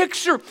a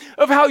picture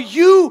of how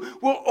you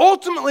will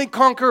ultimately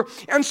conquer.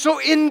 And so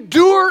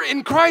endure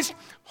in Christ.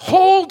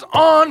 Hold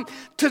on.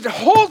 To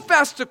hold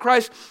fast to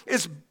Christ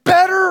is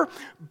better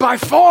by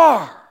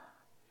far.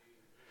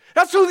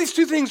 That's how these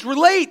two things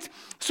relate.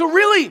 So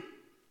really,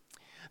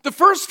 the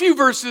first few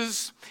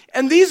verses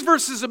And these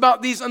verses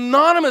about these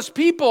anonymous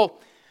people,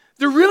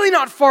 they're really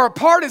not far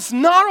apart. It's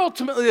not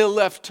ultimately a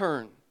left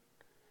turn.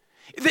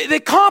 They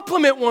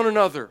complement one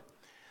another.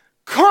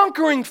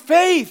 Conquering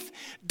faith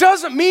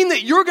doesn't mean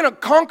that you're going to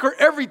conquer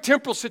every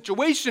temporal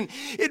situation.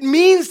 It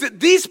means that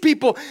these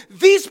people,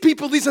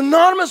 these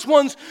anonymous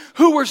ones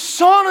who were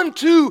sawn in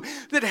two,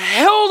 that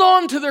held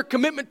on to their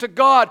commitment to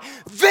God,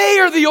 they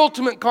are the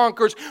ultimate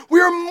conquerors.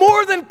 We are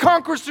more than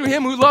conquerors through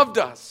him who loved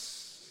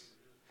us.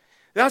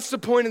 That's the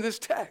point of this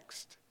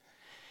text.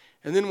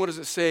 And then what does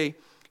it say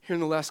here in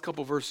the last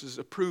couple verses?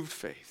 Approved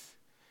faith.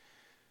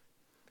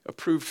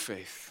 Approved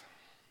faith.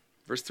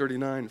 Verse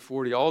 39,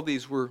 40, all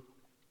these,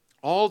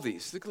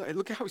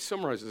 look at how he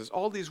summarizes this.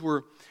 All these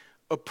were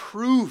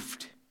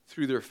approved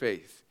through their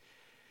faith,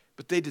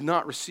 but they did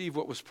not receive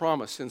what was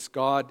promised, since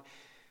God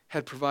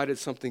had provided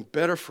something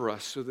better for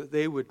us so that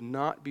they would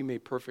not be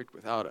made perfect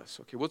without us.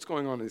 Okay, what's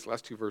going on in these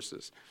last two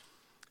verses?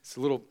 It's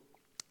a little,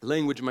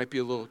 language might be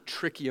a little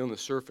tricky on the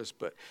surface,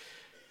 but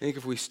I think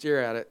if we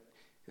stare at it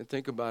and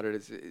think about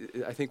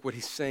it, I think what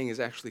he's saying is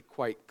actually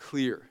quite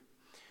clear.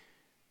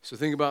 So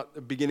think about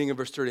the beginning of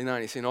verse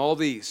 39. He's saying all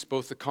these,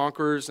 both the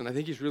conquerors, and I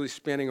think he's really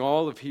spanning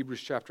all of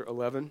Hebrews chapter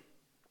 11.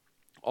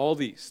 All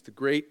these, the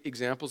great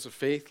examples of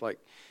faith like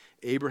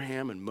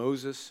Abraham and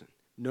Moses and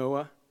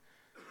Noah,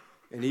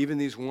 and even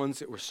these ones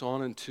that were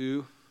sawn in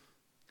two,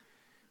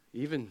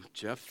 even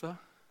Jephthah,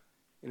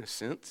 in a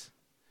sense,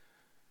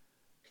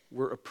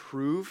 were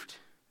approved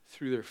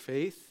through their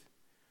faith,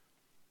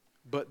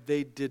 but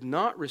they did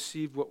not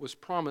receive what was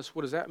promised.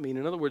 What does that mean?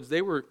 In other words,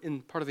 they were in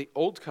part of the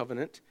old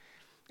covenant,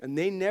 and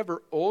they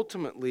never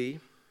ultimately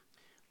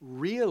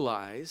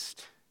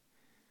realized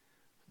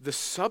the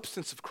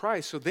substance of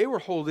Christ. So they were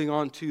holding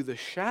on to the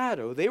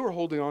shadow. They were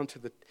holding on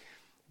to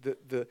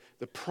the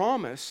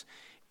promise.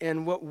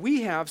 And what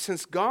we have,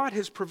 since God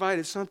has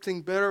provided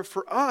something better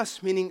for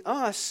us, meaning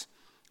us,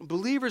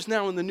 believers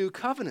now in the new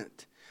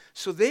covenant.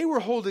 So they were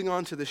holding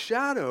on to the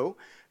shadow.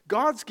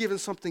 God's given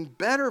something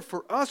better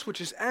for us, which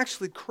is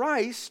actually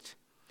Christ,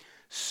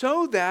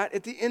 so that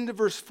at the end of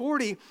verse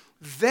 40,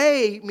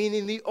 they,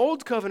 meaning the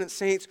old covenant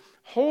saints,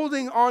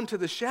 holding on to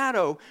the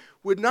shadow,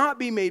 would not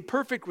be made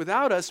perfect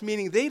without us,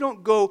 meaning they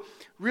don't go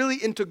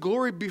really into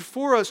glory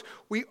before us.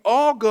 We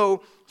all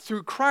go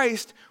through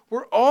Christ.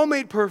 We're all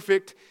made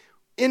perfect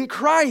in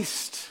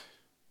Christ.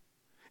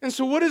 And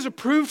so what is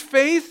approved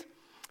faith?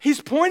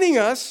 He's pointing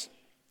us,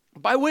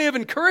 by way of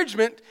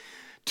encouragement,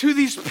 to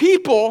these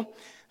people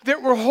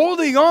that were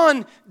holding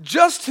on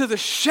just to the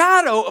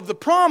shadow of the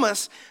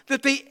promise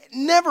that they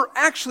never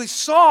actually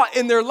saw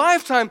in their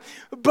lifetime.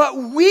 But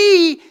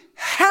we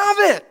have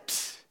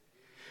it.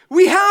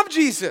 We have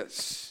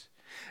Jesus.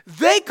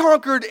 They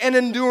conquered and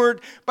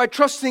endured by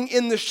trusting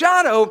in the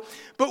shadow,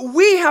 but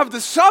we have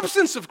the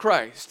substance of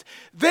Christ.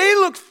 They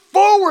looked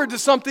forward to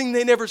something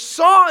they never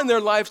saw in their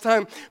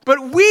lifetime,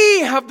 but we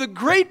have the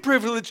great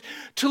privilege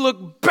to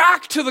look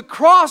back to the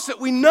cross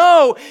that we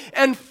know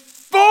and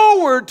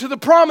forward to the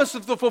promise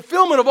of the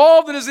fulfillment of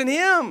all that is in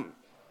him.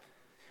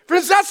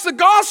 Friends, that's the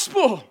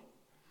gospel.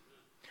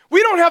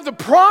 We don't have the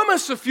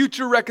promise of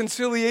future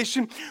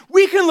reconciliation.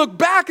 We can look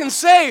back and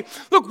say,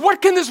 look,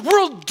 what can this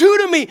world do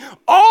to me?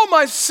 All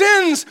my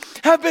sins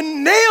have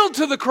been nailed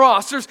to the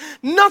cross. There's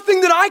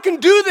nothing that I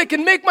can do that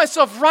can make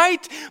myself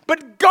right,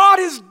 but God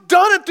has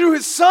done it through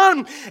his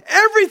Son.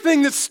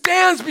 Everything that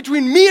stands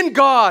between me and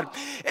God,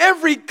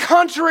 every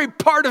contrary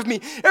part of me,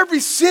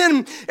 every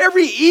sin,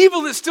 every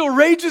evil that still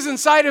rages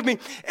inside of me,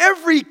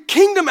 every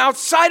kingdom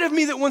outside of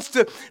me that wants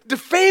to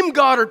defame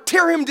God or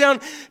tear him down,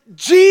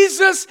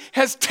 Jesus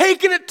has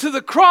taken it to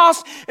the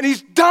cross, and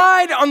he's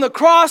died on the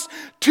cross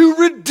to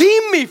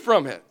redeem me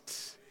from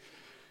it.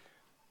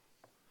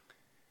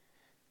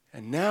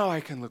 And now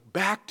I can look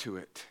back to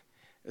it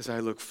as I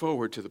look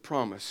forward to the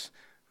promise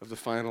of the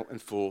final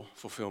and full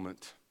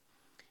fulfillment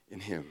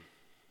in him.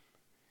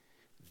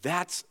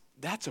 That's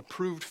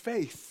approved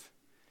faith.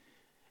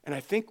 And I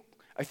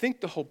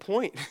think the whole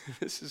point,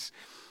 this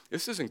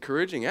is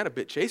encouraging and a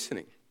bit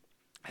chastening.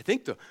 I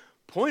think the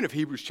point of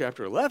Hebrews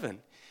chapter 11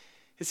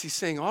 is he's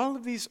saying all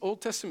of these Old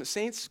Testament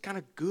saints, kind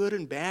of good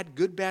and bad,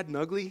 good, bad, and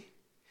ugly,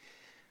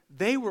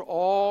 they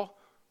all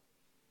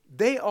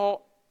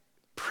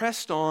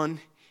pressed on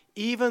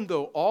even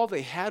though all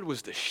they had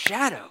was the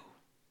shadow.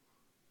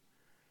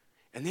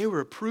 And they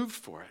were approved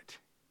for it.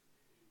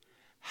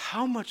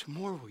 How much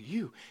more will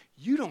you?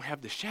 You don't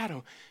have the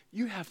shadow,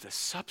 you have the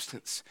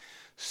substance.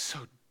 So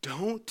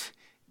don't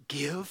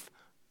give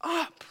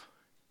up.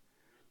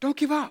 Don't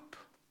give up.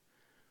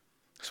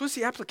 So what's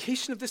the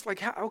application of this?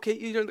 Like,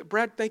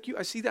 Brad, thank you.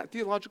 I see that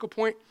theological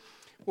point.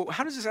 Well,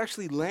 how does this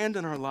actually land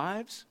in our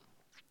lives?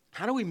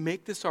 How do we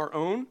make this our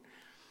own?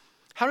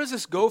 How does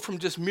this go from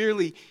just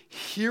merely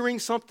hearing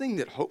something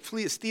that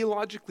hopefully is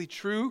theologically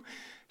true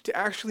to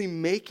actually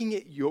making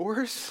it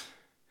yours?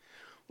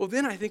 Well,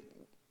 then I think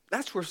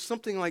that's where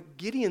something like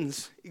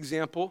Gideon's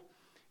example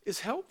is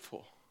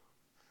helpful.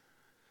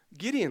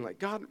 Gideon,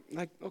 God,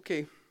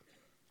 okay,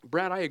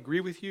 Brad, I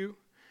agree with you.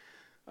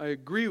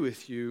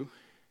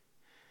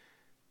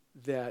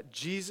 that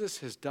Jesus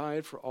has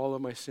died for all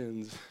of my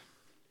sins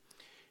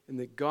and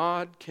that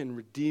God can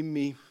redeem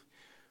me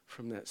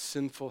from that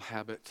sinful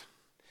habit.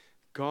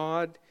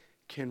 God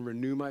can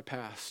renew my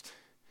past.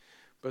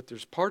 But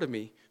there's part of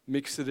me,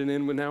 mixing it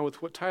in now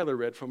with what Tyler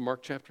read from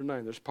Mark chapter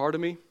 9. There's part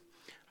of me,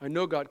 I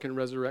know God can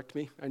resurrect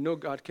me. I know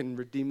God can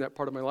redeem that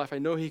part of my life. I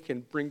know he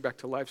can bring back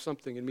to life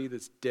something in me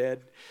that's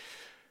dead.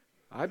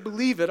 I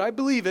believe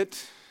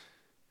it.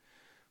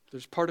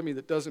 There's part of me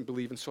that doesn't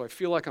believe, and so I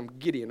feel like I'm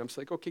Gideon. I'm just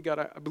like, okay, God,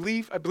 I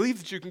believe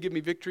that you can give me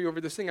victory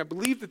over this thing. I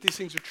believe that these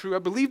things are true. I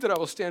believe that I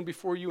will stand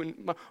before you,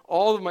 and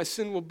all of my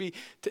sin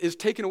is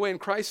taken away in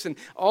Christ, and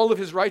all of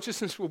his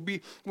righteousness will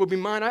be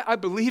mine. I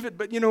believe it,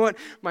 but you know what?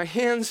 My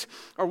hands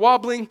are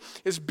wobbling.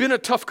 It's been a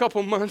tough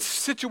couple months.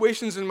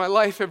 Situations in my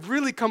life have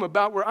really come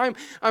about where I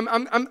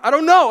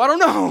don't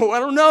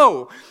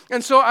know.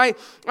 And so I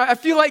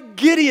feel like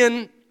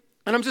Gideon.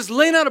 And I'm just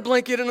laying out a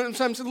blanket, and I'm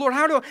saying, Lord,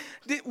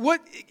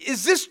 what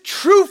is this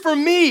true for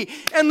me?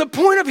 And the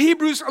point of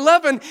Hebrews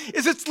 11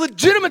 is it's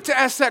legitimate to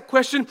ask that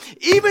question.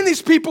 Even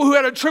these people who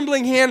had a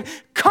trembling hand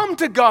come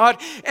to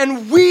God,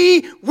 and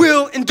we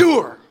will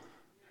endure.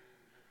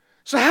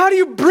 So how do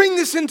you bring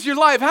this into your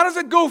life? How does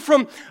it go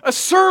from a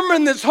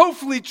sermon that's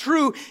hopefully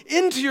true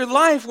into your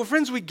life? Well,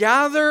 friends, we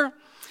gather.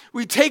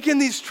 We take in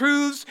these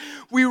truths,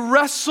 we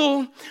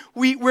wrestle,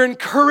 we're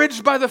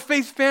encouraged by the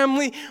faith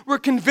family, we're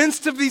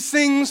convinced of these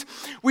things,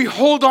 we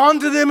hold on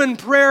to them in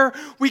prayer,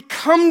 we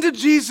come to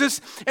Jesus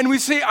and we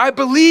say, I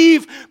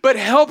believe, but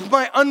help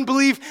my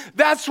unbelief.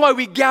 That's why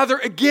we gather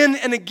again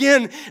and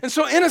again. And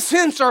so in a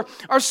sense, our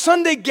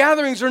Sunday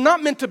gatherings are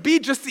not meant to be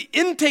just the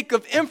intake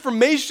of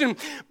information,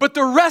 but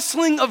the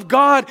wrestling of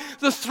God,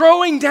 the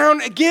throwing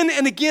down again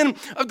and again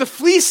of the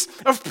fleece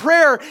of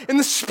prayer in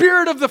the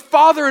spirit of the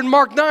Father in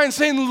Mark 9,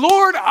 saying,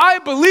 Lord, I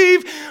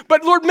believe,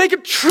 but Lord, make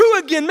it true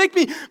again. Make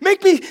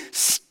me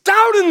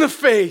stout in the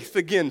faith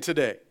again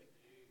today.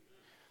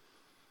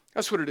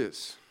 That's what it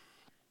is.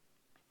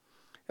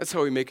 That's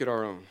how we make it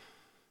our own.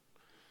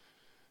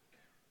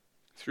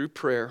 Through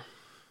prayer,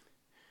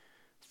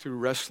 through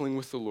wrestling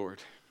with the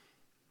Lord.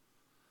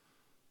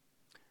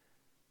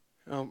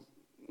 Now,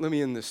 let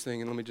me end this thing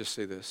and let me just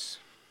say this.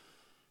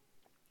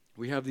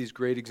 We have these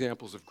great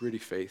examples of gritty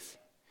faith.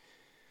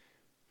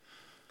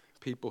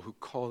 People who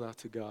called out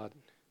to God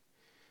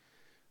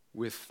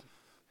with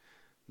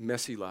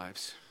messy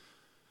lives.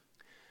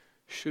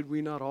 Should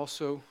we not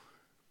also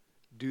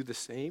do the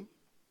same?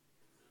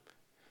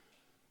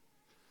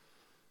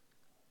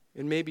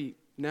 And maybe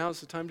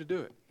now's the time to do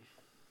it.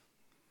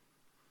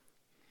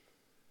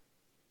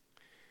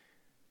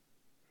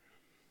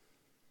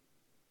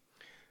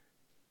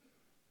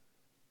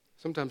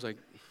 Sometimes I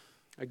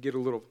get a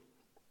little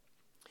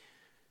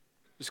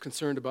just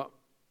concerned about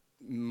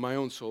my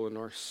own soul and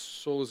our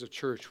soul as a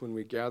church when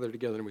we gather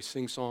together and we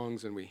sing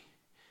songs and we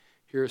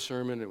hear a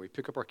sermon and we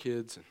pick up our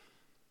kids. And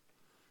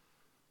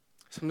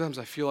sometimes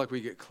I feel like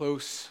we get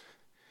close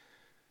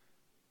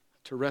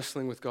to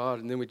wrestling with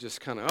God and then we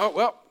just kind of, oh,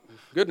 well,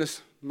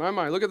 goodness,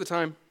 my, look at the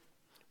time.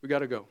 We got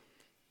to go.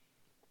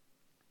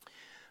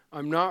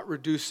 I'm not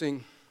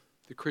reducing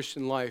the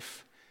Christian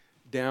life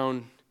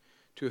down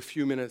to a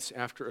few minutes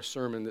after a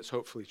sermon that's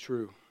hopefully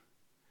true.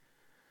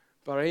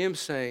 But I am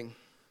saying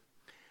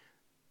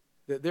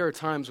that there are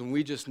times when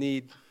we just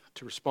need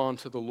to respond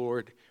to the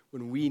Lord,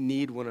 when we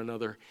need one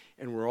another,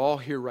 and we're all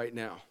here right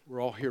now.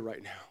 We're all here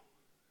right now.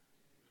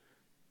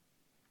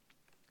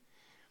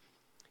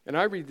 And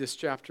I read this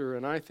chapter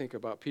and I think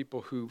about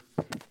people who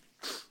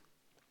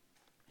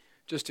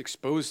just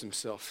expose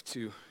themselves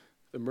to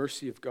the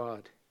mercy of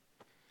God.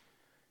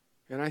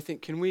 And I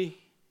think, in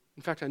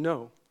fact, I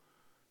know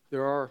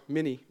there are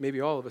many,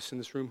 maybe all of us in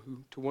this room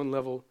who, to one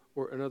level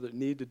or another,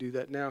 need to do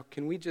that now.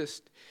 Can we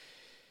just,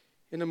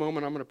 in a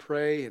moment, I'm going to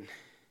pray, and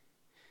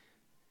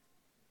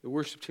the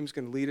worship team's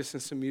going to lead us in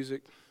some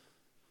music.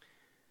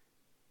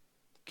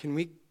 Can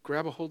we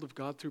grab a hold of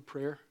God through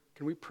prayer?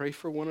 Can we pray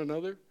for one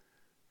another?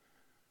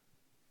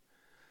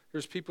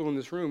 There's people in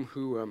this room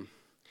who,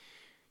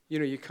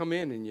 you come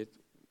in and you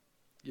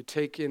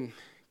take in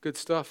good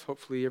stuff,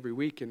 hopefully every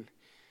week,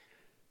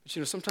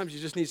 but sometimes you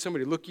just need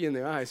somebody to look you in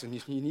the eyes, and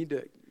you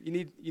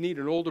need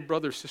an older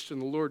brother or sister in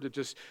the Lord to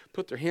just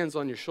put their hands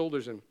on your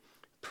shoulders and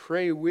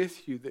pray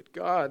with you that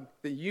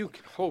you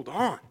can hold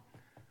on.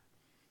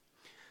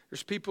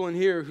 There's people in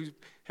here who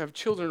have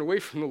children away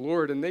from the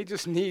Lord, and they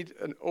just need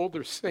an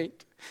older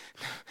saint.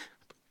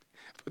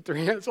 Put their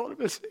hands on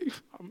them and say,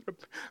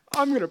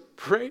 I'm going to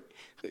pray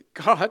that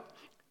God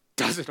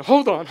does it.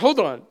 Hold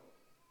on.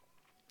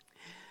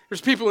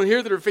 There's people in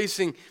here that are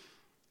facing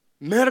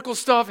medical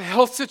stuff,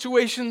 health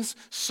situations,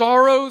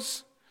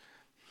 sorrows.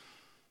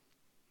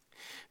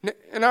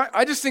 And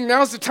I just think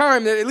now's the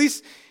time that, at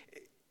least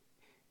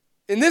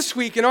in this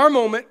week, in our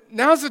moment,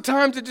 now's the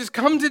time to just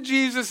come to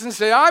Jesus and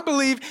say, I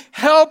believe,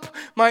 help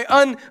my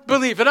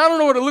unbelief. And I don't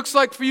know what it looks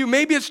like for you.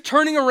 Maybe it's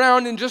turning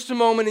around in just a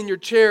moment in your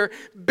chair,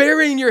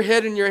 burying your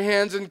head in your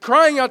hands and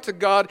crying out to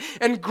God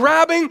and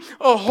grabbing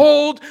a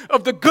hold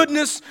of the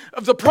goodness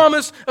of the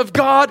promise of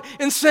God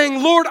and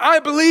saying, Lord, I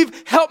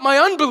believe, help my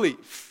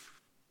unbelief.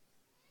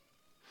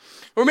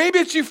 Or maybe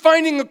it's you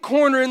finding a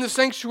corner in the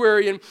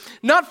sanctuary and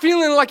not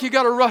feeling like you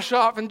got to rush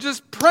off and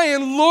just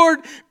praying, Lord,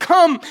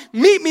 come,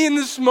 meet me in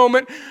this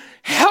moment.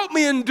 Help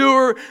me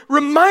endure.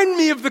 Remind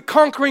me of the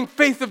conquering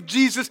faith of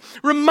Jesus.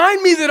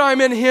 Remind me that I'm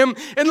in him,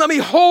 and let me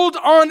hold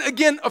on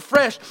again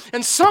afresh.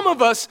 And some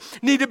of us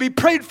need to be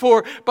prayed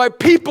for by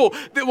people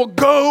that will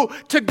go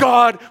to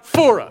God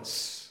for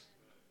us.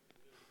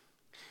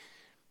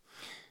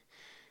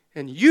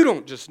 And you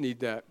don't just need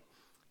that.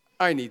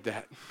 I need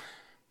that.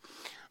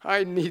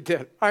 I need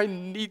that. I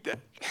need that.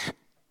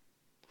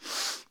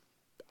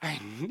 I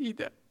need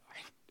that.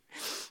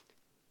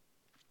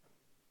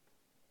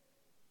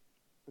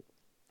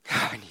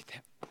 I need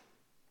that.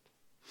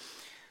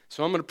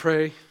 So I'm going to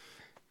pray.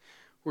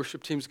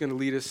 Worship team's going to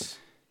lead us.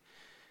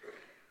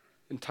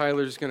 And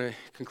Tyler's going to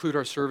conclude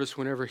our service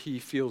whenever he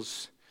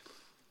feels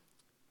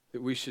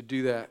that we should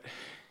do that.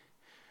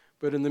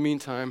 But in the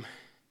meantime,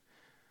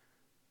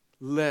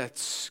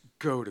 let's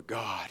go to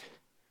God.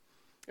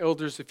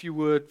 Elders, if you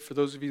would, for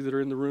those of you that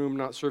are in the room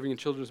not serving in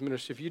children's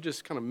ministry, if you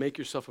just kind of make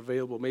yourself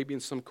available, maybe in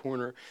some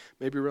corner,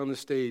 maybe around the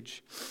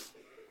stage.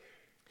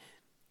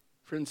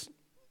 Friends,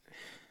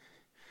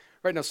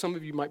 right now, some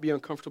of you might be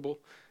uncomfortable.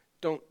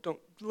 Don't,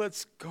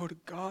 let's go to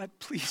God.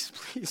 Please,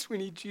 please, we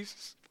need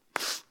Jesus.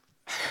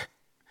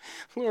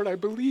 Lord, I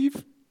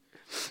believe,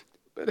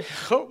 but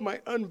help my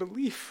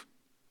unbelief.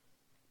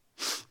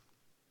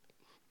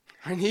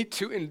 I need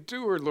to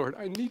endure, Lord.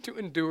 I need to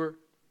endure.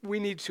 We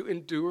need to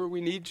endure.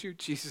 We need you,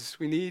 Jesus.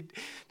 We need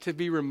to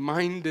be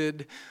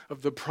reminded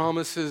of the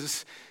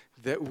promises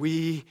that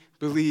we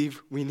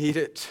believe we need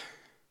it.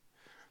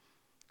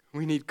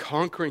 We need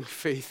conquering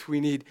faith. We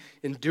need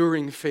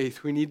enduring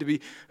faith. We need to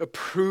be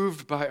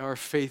approved by our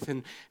faith.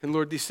 And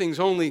Lord, these things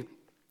only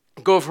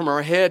go from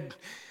our head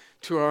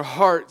to our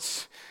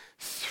hearts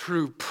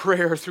through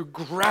prayer, through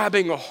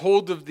grabbing a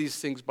hold of these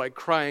things by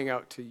crying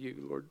out to you,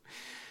 Lord.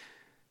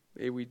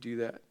 May we do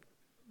that.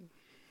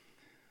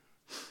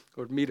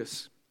 Lord, meet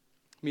us.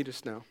 Meet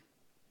us now.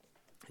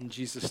 In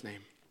Jesus'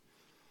 name,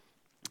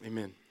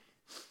 amen.